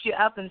boost you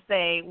up and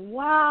say,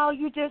 wow,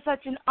 you did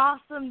such an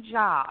awesome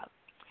job.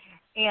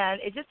 And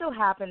it just so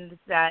happened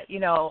that,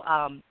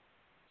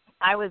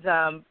 I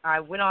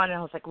went on and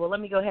I was like, well, let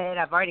me go ahead.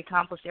 I've already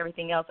accomplished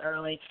everything else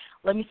early.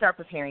 Let me start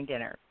preparing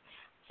dinner.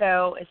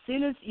 So as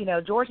soon as,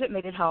 George had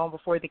made it home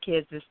before the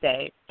kids this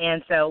day,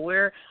 and so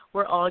we're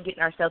all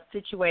getting ourselves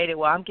situated.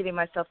 Well, I'm getting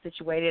myself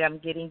situated. I'm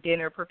getting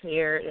dinner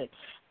prepared.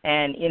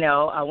 And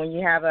when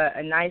you have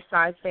a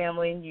nice-sized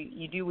family,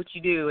 you do what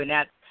you do, and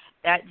that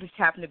just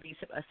happened to be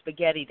a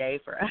spaghetti day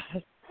for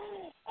us.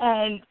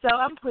 And so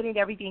I'm putting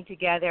everything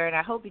together, and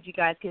I hope that you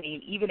guys can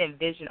even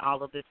envision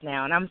all of this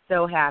now. And I'm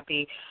so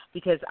happy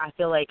because I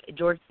feel like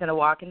George is going to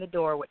walk in the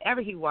door,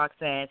 whenever he walks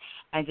in,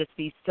 and just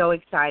be so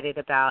excited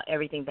about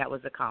everything that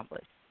was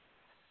accomplished.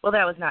 Well,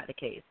 that was not the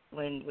case.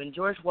 When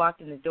George walked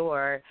in the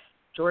door,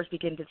 George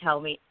began to tell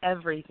me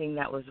everything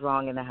that was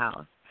wrong in the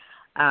house.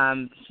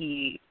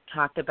 He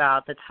talked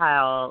about the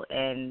tile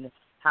and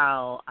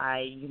how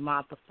I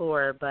mopped the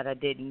floor, but I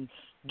didn't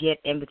get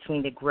in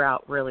between the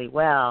grout really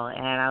well.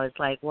 And I was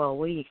like, well,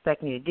 what do you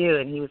expect me to do?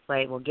 And he was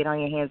like, well, get on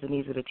your hands and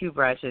knees with a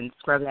toothbrush and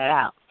scrub that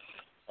out.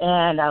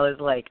 And I was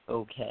like,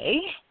 okay.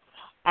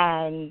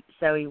 And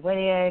so he went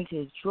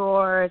into his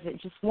drawers, and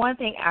just one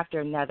thing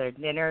after another.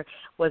 Dinner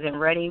wasn't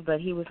ready,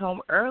 but he was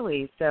home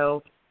early,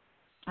 so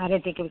I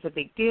didn't think it was a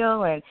big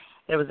deal. And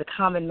there was a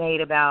comment made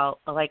about,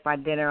 like, my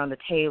dinner on the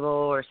table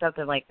or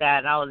something like that.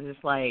 And I was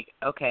just like,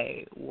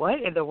 okay,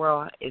 what in the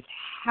world is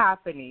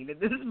happening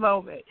at this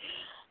moment?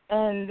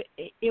 And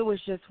it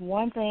was just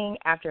one thing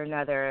after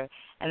another,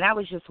 and that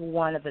was just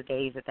one of the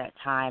days at that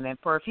time. And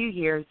for a few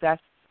years, that's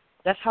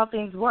how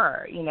things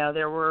were.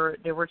 There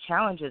were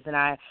challenges, and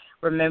I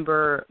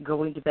remember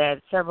going to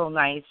bed several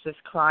nights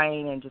just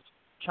crying and just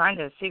trying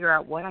to figure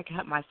out what I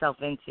got myself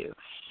into.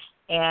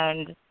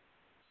 And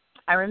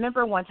I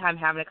remember one time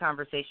having a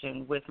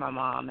conversation with my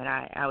mom, and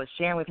I was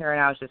sharing with her,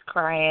 and I was just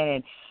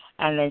crying,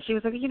 and then she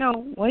was like,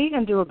 what are you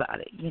going to do about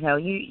it?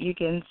 You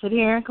can sit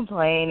here and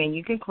complain, and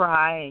you can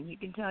cry, and you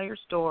can tell your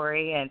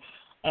story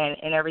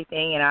and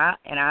everything, and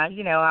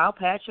I'll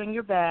pat you on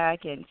your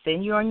back and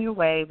send you on your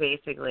way,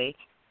 basically.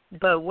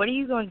 But what are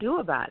you going to do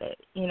about it?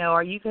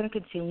 Are you going to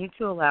continue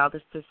to allow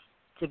this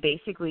to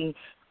basically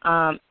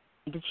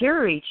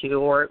deteriorate you,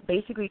 or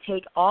basically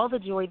take all the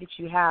joy that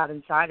you have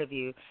inside of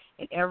you,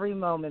 and every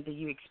moment that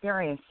you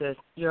experience this,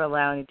 you're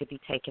allowing it to be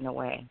taken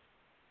away?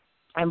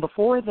 And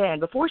before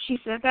she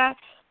said that,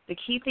 the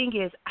key thing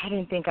is I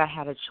didn't think I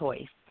had a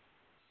choice.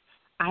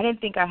 I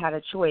didn't think I had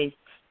a choice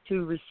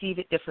to receive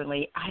it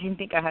differently. I didn't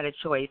think I had a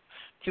choice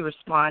to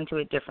respond to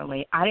it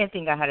differently. I didn't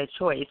think I had a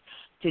choice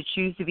to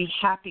choose to be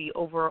happy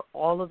over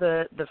all of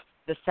the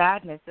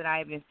sadness that I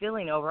have been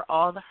feeling, over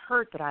all the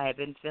hurt that I have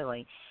been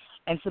feeling.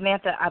 And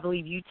Samantha, I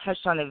believe you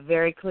touched on it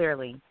very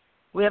clearly.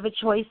 We have a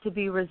choice to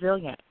be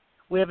resilient.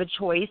 We have a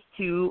choice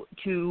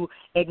to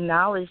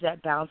acknowledge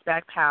that bounce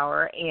back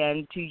power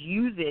and to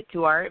use it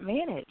to our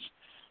advantage.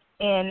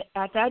 And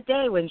at that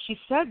day when she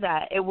said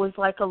that, it was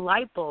like a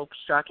light bulb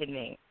struck in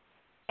me.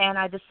 And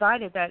I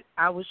decided that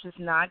I was just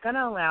not going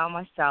to allow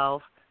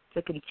myself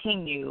to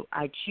continue.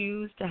 I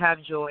choose to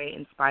have joy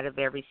in spite of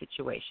every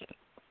situation.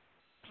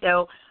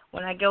 So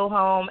when I go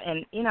home,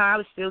 and, I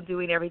was still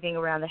doing everything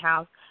around the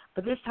house,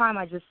 but this time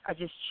I just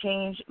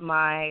changed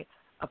my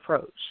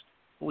approach.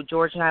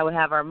 George and I would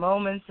have our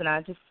moments, and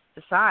I just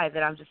decide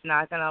that I'm just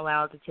not going to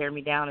allow it to tear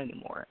me down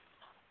anymore.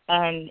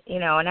 And,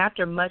 and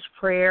after much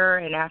prayer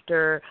and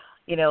after,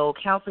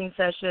 counseling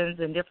sessions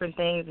and different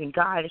things, and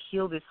God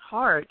healed his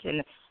heart,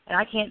 and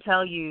I can't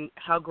tell you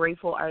how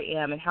grateful I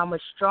am and how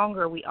much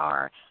stronger we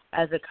are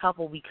as a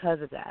couple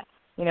because of that.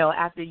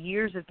 After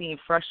years of being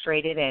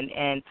frustrated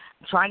and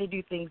trying to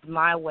do things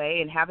my way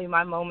and having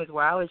my moments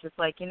where I was just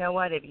like, you know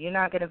what, if you're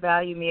not going to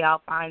value me,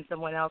 I'll find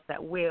someone else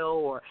that will,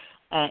 or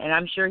And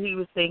I'm sure he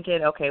was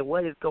thinking, okay,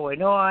 what is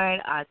going on?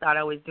 I thought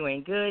I was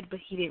doing good, but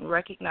he didn't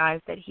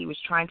recognize that he was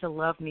trying to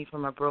love me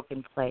from a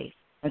broken place.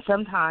 And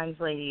sometimes,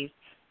 ladies,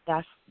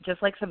 that's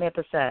just like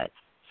Samantha said,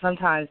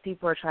 sometimes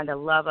people are trying to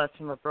love us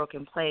from a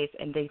broken place,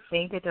 and they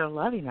think that they're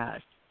loving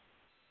us.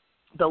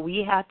 But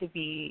we have to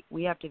be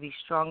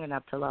strong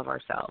enough to love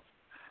ourselves.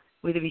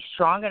 We have to be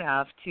strong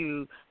enough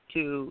to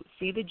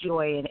see the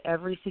joy in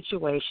every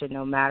situation,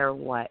 no matter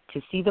what,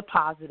 to see the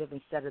positive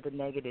instead of the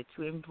negative,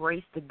 to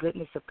embrace the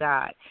goodness of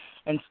God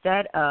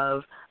instead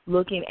of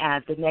looking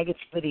at the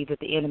negativity that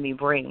the enemy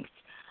brings.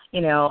 You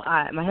know,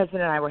 my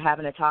husband and I were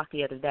having a talk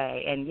the other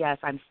day, and yes,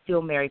 I'm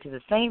still married to the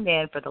same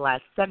man for the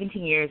last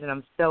 17 years, and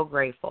I'm so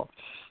grateful.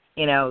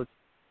 You know,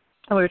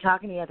 we were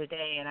talking the other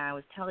day, and I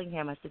was telling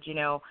him, I said, you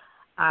know,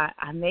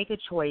 I make a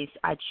choice.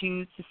 I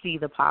choose to see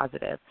the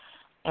positive.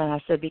 And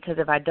I said, because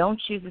if I don't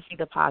choose to see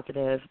the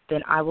positive,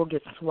 then I will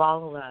get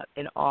swallowed up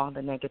in all the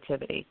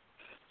negativity.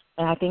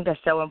 And I think that's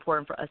so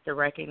important for us to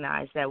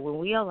recognize that when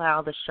we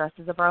allow the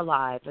stresses of our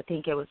lives, I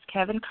think it was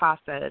Kevin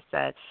Costa that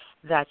said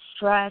that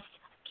stress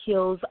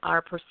kills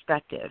our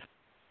perspective.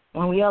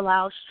 When we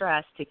allow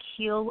stress to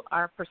kill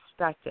our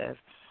perspective,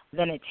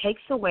 then it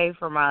takes away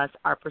from us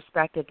our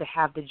perspective to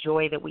have the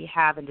joy that we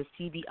have and to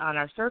see beyond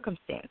our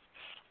circumstance.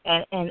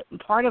 And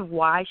part of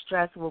why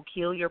stress will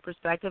kill your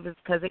perspective is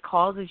because it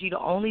causes you to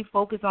only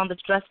focus on the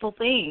stressful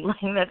thing,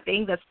 like that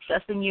thing that's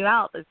stressing you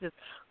out, that's just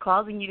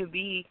causing you to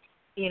be,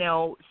 you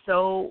know,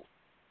 so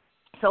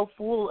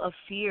full of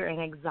fear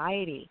and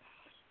anxiety.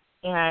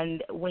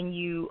 And when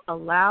you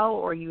allow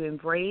or you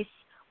embrace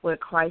what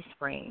Christ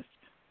brings,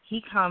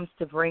 he comes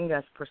to bring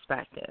us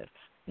perspective,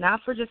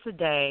 not for just a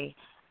day,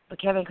 but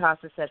Kevin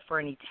Costa said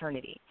for an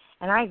eternity.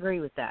 And I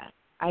agree with that.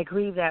 I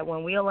agree that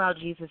when we allow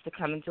Jesus to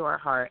come into our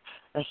heart,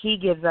 that he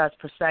gives us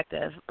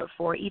perspective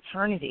for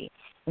eternity.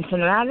 And so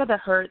no matter the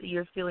hurt that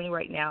you're feeling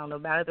right now, no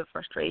matter the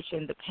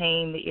frustration, the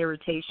pain, the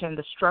irritation,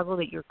 the struggle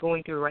that you're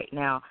going through right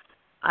now,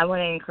 I want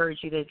to encourage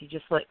you that if you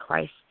just let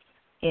Christ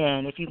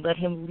in, if you let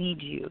him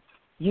lead you,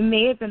 you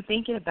may have been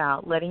thinking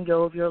about letting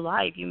go of your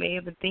life. You may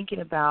have been thinking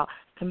about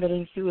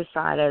committing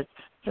suicide, as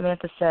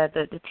Samantha said,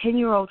 the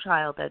 10-year-old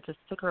child that just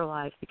took her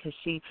life because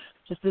she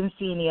just didn't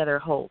see any other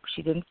hope.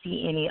 She didn't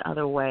see any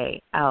other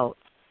way out.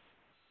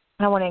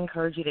 I want to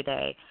encourage you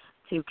today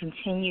to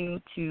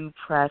continue to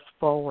press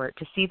forward,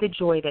 to see the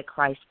joy that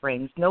Christ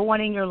brings. No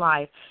one in your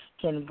life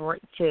can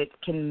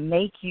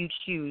make you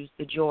choose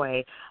the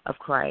joy of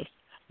Christ.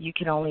 You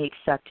can only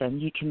accept him.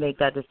 You can make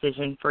that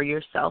decision for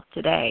yourself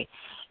today.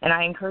 And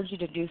I encourage you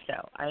to do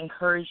so. I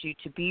encourage you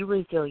to be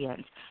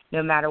resilient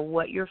no matter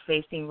what you're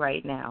facing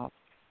right now,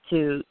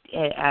 to,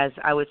 as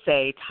I would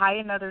say, tie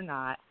another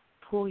knot,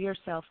 pull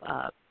yourself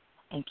up,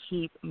 and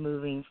keep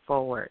moving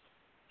forward.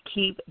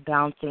 Keep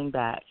bouncing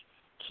back.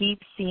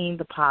 Keep seeing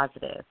the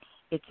positive.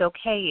 It's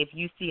okay if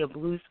you see a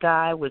blue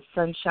sky with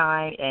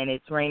sunshine and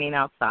it's raining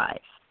outside.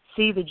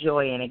 See the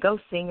joy in it. Go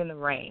sing in the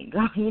rain.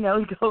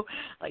 Go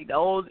like the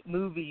old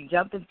movie,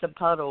 jump in some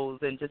puddles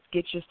and just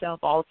get yourself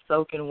all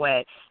soaking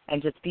wet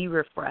and just be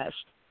refreshed.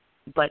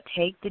 But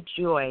take the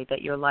joy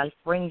that your life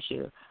brings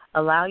you.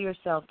 Allow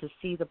yourself to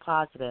see the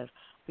positive,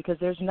 because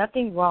there's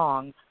nothing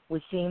wrong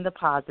with seeing the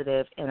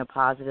positive in a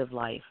positive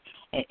life.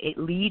 It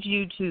leads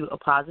you to a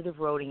positive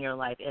road in your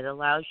life. It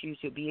allows you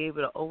to be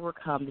able to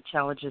overcome the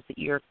challenges that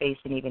you're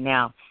facing even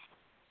now.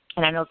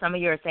 And I know some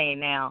of you are saying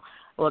now,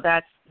 well,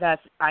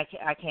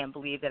 I can't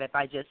believe that if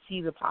I just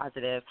see the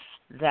positive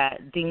that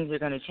things are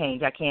going to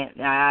change.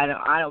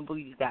 I don't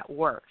believe that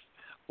works.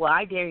 Well,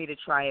 I dare you to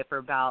try it for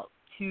about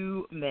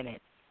 2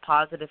 minutes,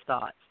 positive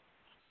thoughts,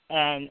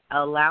 and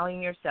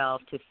allowing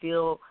yourself to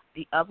feel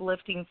the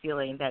uplifting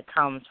feeling that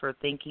comes for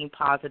thinking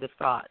positive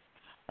thoughts.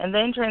 And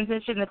then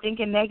transition to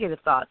thinking negative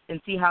thoughts and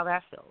see how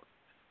that feels.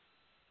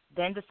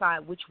 Then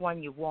decide which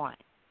one you want.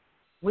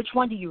 Which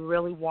one do you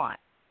really want?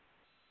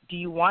 Do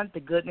you want the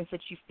goodness that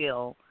you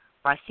feel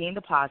by seeing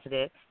the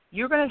positive?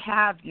 You're going to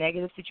have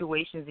negative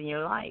situations in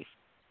your life,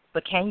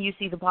 but can you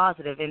see the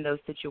positive in those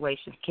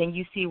situations? Can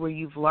you see where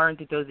you've learned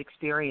through those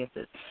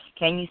experiences?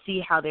 Can you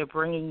see how they're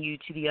bringing you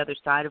to the other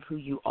side of who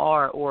you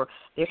are, or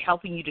they're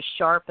helping you to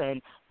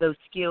sharpen those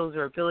skills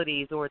or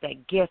abilities or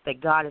that gift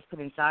that God has put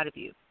inside of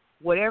you?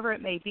 Whatever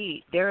it may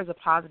be, there is a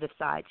positive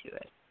side to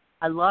it.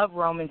 I love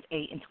Romans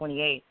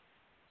 8:28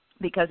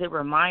 because it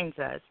reminds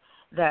us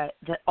that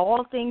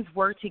all things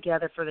work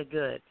together for the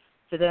good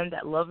to them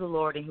that love the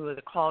Lord and who are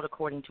called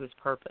according to his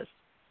purpose.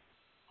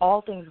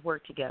 All things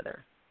work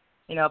together.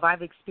 You know, if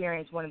I've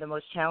experienced one of the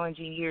most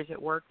challenging years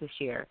at work this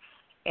year,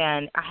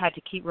 and I had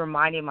to keep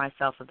reminding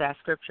myself of that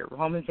scripture,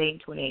 Romans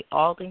 8:28,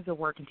 all things are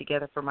working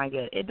together for my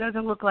good. It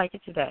doesn't look like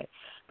it today,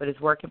 but it's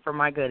working for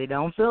my good. It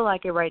don't feel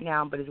like it right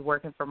now, but it's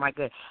working for my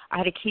good. I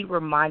had to keep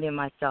reminding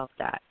myself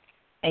that.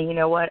 And you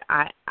know what?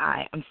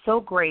 I'm so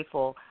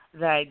grateful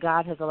that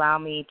God has allowed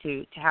me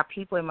to have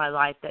people in my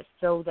life that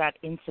sow that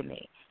into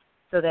me,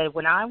 so that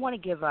when I want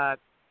to give up,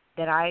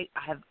 that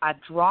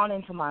I've drawn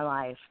into my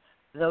life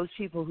those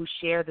people who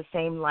share the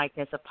same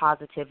likeness of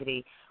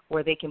positivity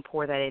where they can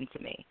pour that into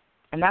me.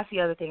 And that's the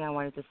other thing I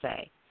wanted to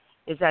say.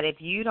 is that if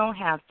you don't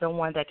have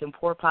someone that can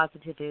pour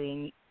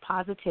positivity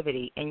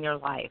in your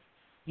life,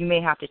 you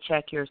may have to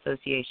check your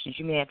associations.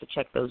 You may have to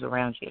check those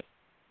around you.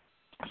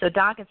 So,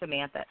 Doc and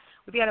Samantha,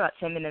 we've got about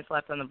 10 minutes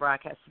left on the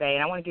broadcast today,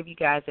 and I want to give you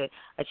guys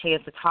a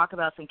chance to talk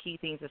about some key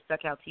things that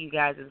stuck out to you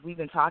guys as we've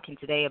been talking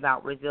today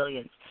about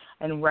resilience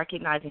and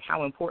recognizing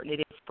how important it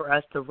is for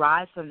us to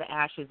rise from the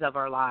ashes of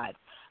our lives,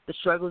 the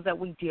struggles that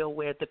we deal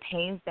with, the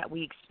pains that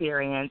we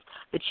experience,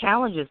 the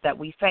challenges that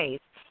we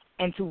face,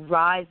 and to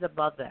rise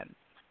above them.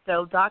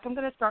 So, Doc, I'm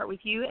going to start with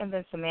you, and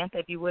then Samantha,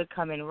 if you would,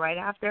 come in right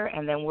after,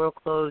 and then we'll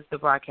close the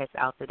broadcast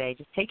out today.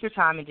 Just take your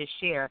time and just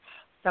share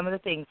some of the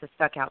things that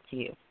stuck out to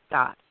you.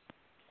 Doc.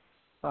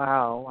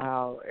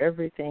 Wow.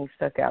 Everything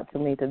stuck out to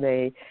me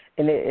today,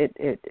 and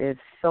it's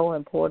so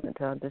important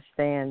to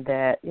understand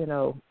that,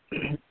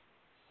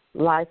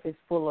 life is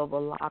full of a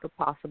lot of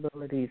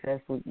possibilities, as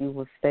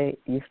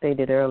you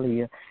stated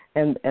earlier,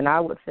 and I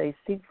would say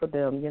seek for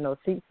them,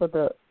 seek for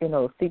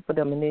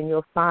them, and then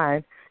you'll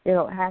find,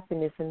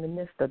 happiness in the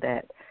midst of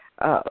that,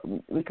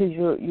 because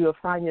you'll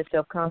find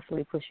yourself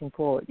constantly pushing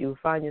forward. You'll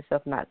find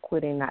yourself not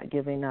quitting, not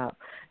giving up,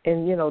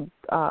 and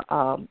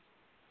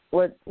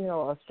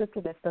a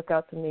scripture that stuck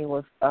out to me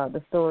was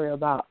the story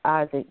about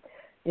Isaac,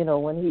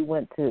 when he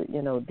went to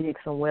dig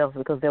some wells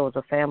because there was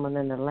a famine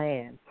in the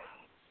land.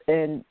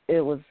 And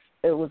it was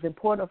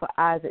important for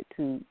Isaac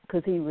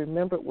because he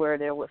remembered where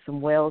there were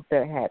some wells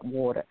that had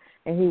water.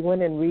 And he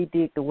went and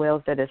redigged the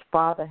wells that his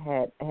father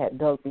had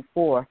dug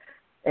before,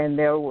 and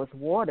there was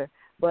water.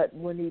 But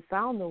when he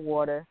found the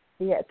water,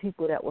 he had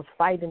people that was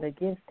fighting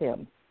against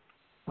him.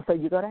 So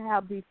you're going to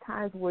have these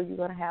times where you're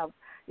going to have,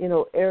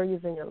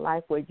 areas in your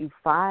life where you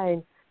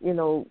find,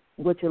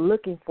 what you're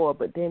looking for,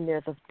 but then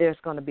there's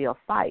going to be a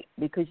fight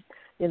because,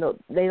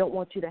 they don't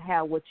want you to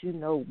have what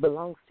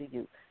belongs to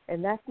you.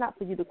 And that's not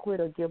for you to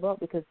quit or give up,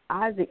 because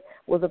Isaac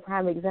was a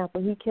prime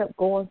example. He kept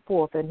going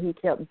forth and he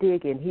kept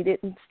digging. He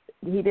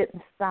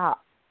didn't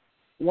stop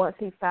once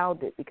he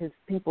found it, because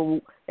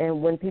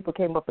when people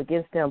came up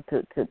against him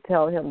to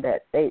tell him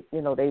that they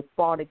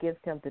fought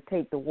against him to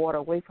take the water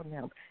away from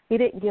him, he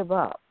didn't give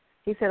up.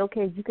 He said,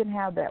 okay, you can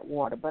have that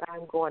water, but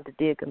I'm going to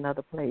dig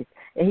another place.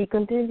 And he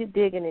continued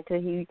digging until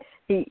he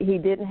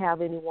didn't have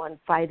anyone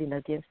fighting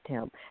against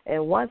him.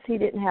 And once he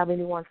didn't have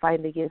anyone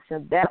fighting against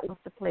him, that was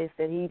the place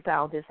that he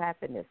found his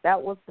happiness. That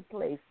was the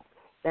place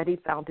that he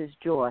found his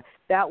joy.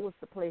 That was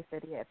the place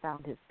that he had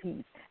found his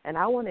peace. And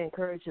I want to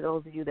encourage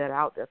those of you that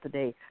are out there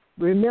today,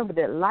 remember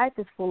that life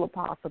is full of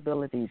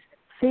possibilities.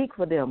 Seek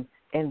for them,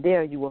 and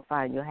there you will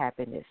find your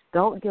happiness.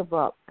 Don't give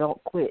up.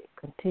 Don't quit.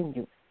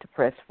 Continue to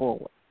press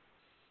forward.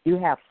 You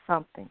have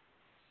something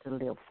to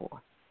live for.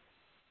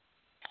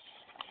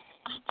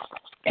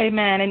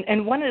 Amen.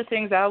 And one of the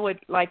things I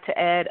would like to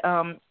add,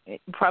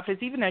 Prophet, is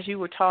even as you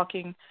were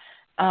talking,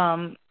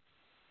 and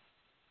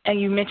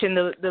you mentioned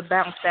the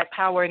bounce back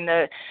power and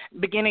the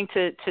beginning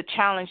to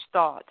challenge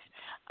thoughts.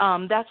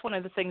 That's one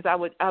of the things I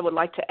would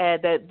like to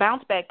add, that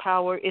bounce back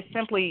power is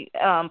simply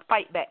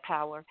fight back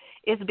power.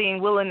 It's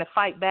being willing to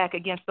fight back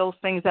against those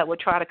things that would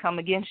try to come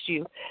against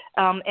you.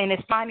 And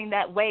it's finding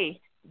that way.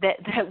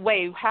 That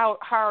way, how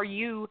are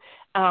you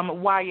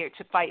wired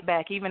to fight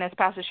back? Even as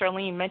Pastor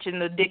Charlene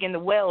mentioned, the digging the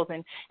wells,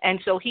 and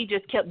so he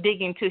just kept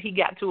digging till he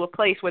got to a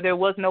place where there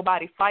was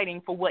nobody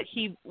fighting for what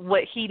he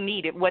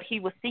needed, what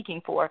he was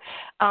seeking for.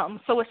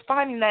 So it's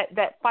finding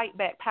that fight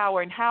back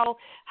power, and how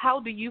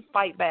do you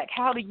fight back?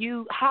 How are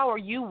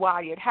you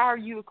wired? How are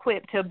you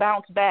equipped to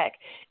bounce back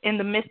in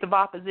the midst of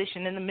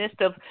opposition, in the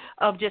midst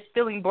of just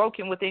feeling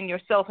broken within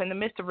yourself, in the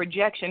midst of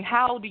rejection?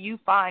 How do you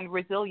find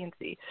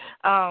resiliency?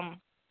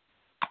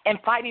 And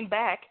fighting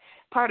back,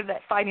 part of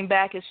that fighting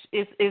back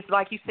is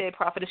like you said,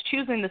 Prophet, is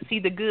choosing to see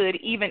the good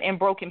even in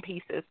broken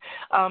pieces,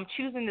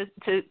 choosing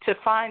to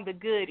find the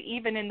good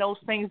even in those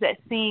things that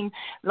seem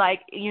like,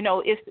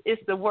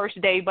 it's the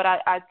worst day. But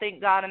I thank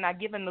God and I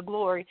give him the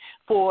glory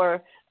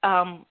for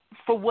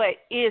what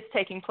is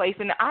taking place.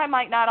 And I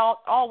might not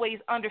always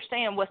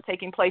understand what's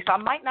taking place. I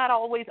might not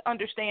always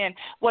understand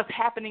what's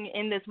happening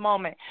in this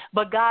moment.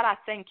 But God, I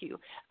thank you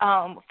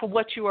for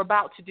what you are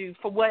about to do,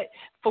 for what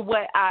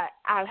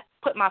I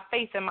put my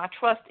faith and my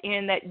trust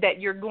in that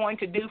you're going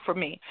to do for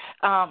me.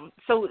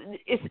 So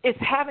it's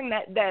having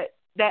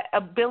that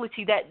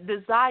ability, that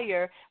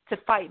desire to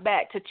fight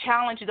back, to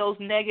challenge those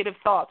negative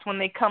thoughts when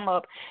they come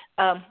up,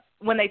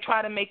 when they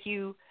try to make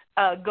you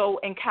go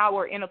and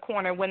cower in a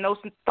corner, when those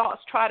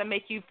thoughts try to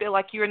make you feel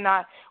like you're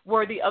not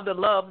worthy of the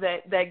love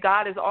that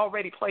God has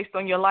already placed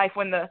on your life,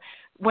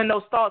 when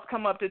those thoughts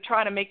come up to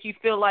try to make you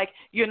feel like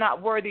you're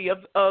not worthy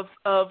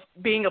of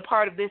being a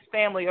part of this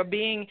family, or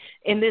being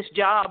in this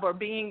job, or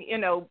being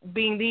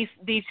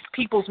these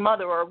people's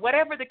mother, or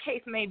whatever the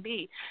case may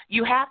be,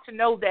 you have to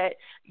know that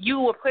you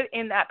were put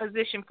in that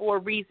position for a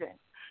reason.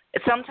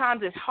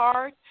 Sometimes it's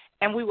hard,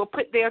 and we were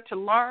put there to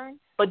learn,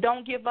 but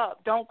don't give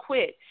up. Don't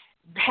quit.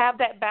 have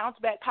that bounce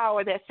back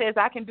power that says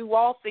I can do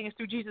all things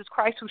through Jesus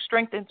Christ who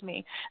strengthens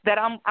me, that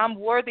I'm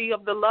worthy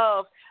of the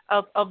love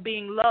of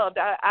being loved.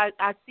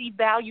 I see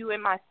value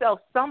in myself.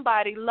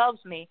 Somebody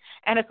loves me.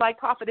 And it's like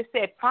Prophet has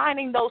said,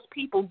 finding those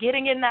people,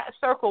 getting in that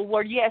circle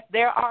where, yes,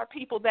 there are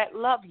people that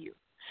love you.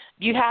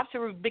 You have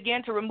to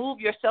begin to remove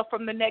yourself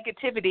from the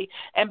negativity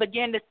and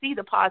begin to see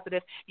the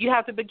positive. You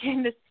have to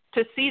begin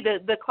to see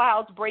the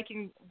clouds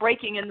breaking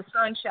and the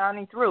sun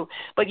shining through.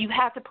 But you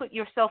have to put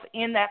yourself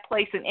in that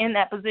place and in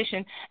that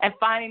position and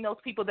finding those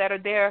people that are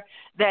there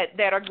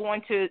that are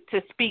going to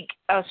speak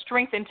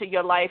strength into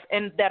your life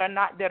and that are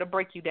not there to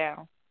break you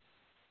down.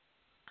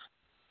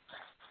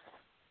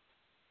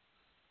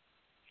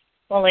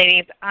 Well,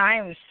 ladies, I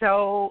am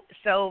so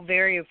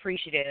very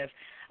appreciative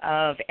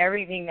of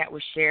everything that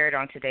was shared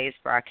on today's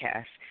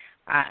broadcast.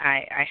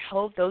 I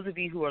hope those of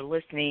you who are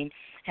listening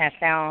have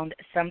found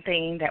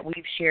something that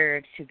we've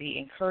shared to be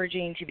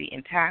encouraging, to be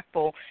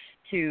impactful,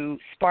 to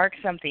spark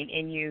something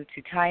in you,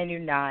 to tie a new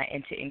knot,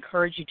 and to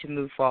encourage you to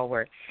move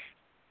forward.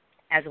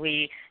 As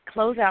we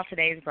close out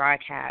today's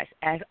broadcast,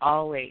 as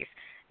always,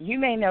 you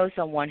may know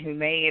someone who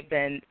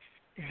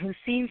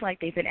seems like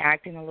they've been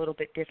acting a little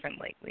bit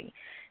different lately.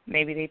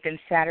 Maybe they've been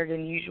sadder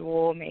than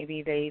usual.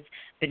 Maybe they've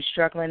been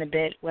struggling a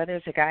bit. Whether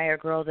it's a guy or a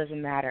girl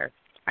doesn't matter.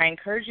 I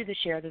encourage you to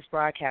share this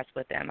broadcast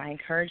with them. I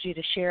encourage you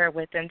to share it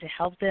with them to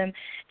help them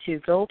to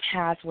go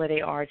past where they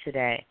are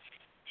today,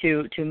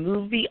 to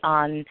move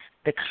beyond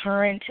the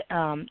current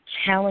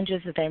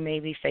challenges that they may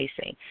be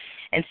facing.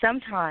 And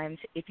sometimes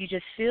if you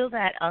just feel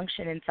that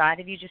unction inside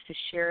of you just to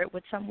share it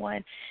with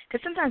someone,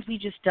 because sometimes we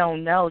just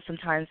don't know.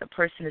 Sometimes a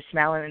person is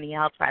smiling on the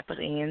outside, but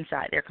on the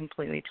inside they're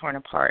completely torn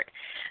apart.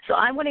 So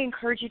I want to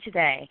encourage you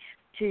today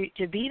to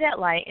be that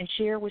light and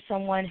share with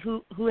someone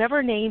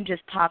whoever name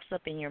just pops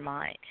up in your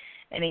mind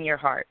and in your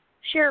heart.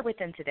 Share it with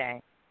them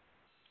today.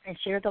 And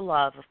share the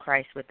love of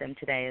Christ with them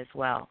today as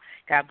well.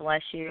 God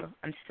bless you.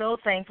 I'm so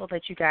thankful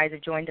that you guys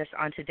have joined us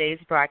on today's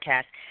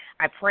broadcast.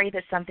 I pray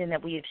that something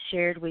that we have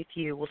shared with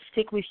you will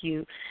stick with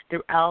you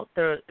throughout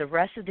the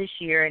rest of this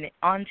year and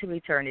on to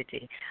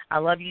eternity. I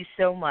love you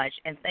so much,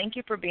 and thank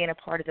you for being a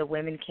part of the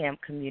Women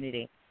Camp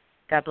community.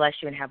 God bless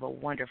you and have a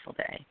wonderful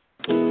day.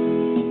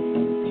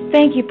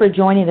 Thank you for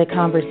joining the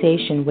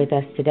conversation with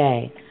us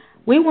today.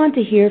 We want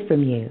to hear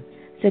from you.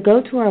 So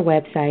go to our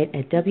website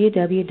at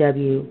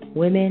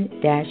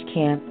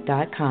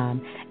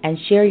www.women-camp.com and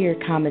share your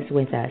comments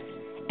with us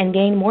and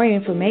gain more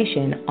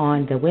information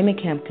on the Women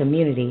Camp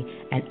community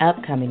and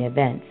upcoming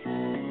events.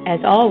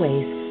 As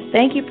always,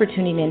 thank you for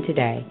tuning in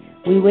today.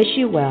 We wish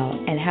you well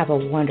and have a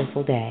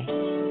wonderful day.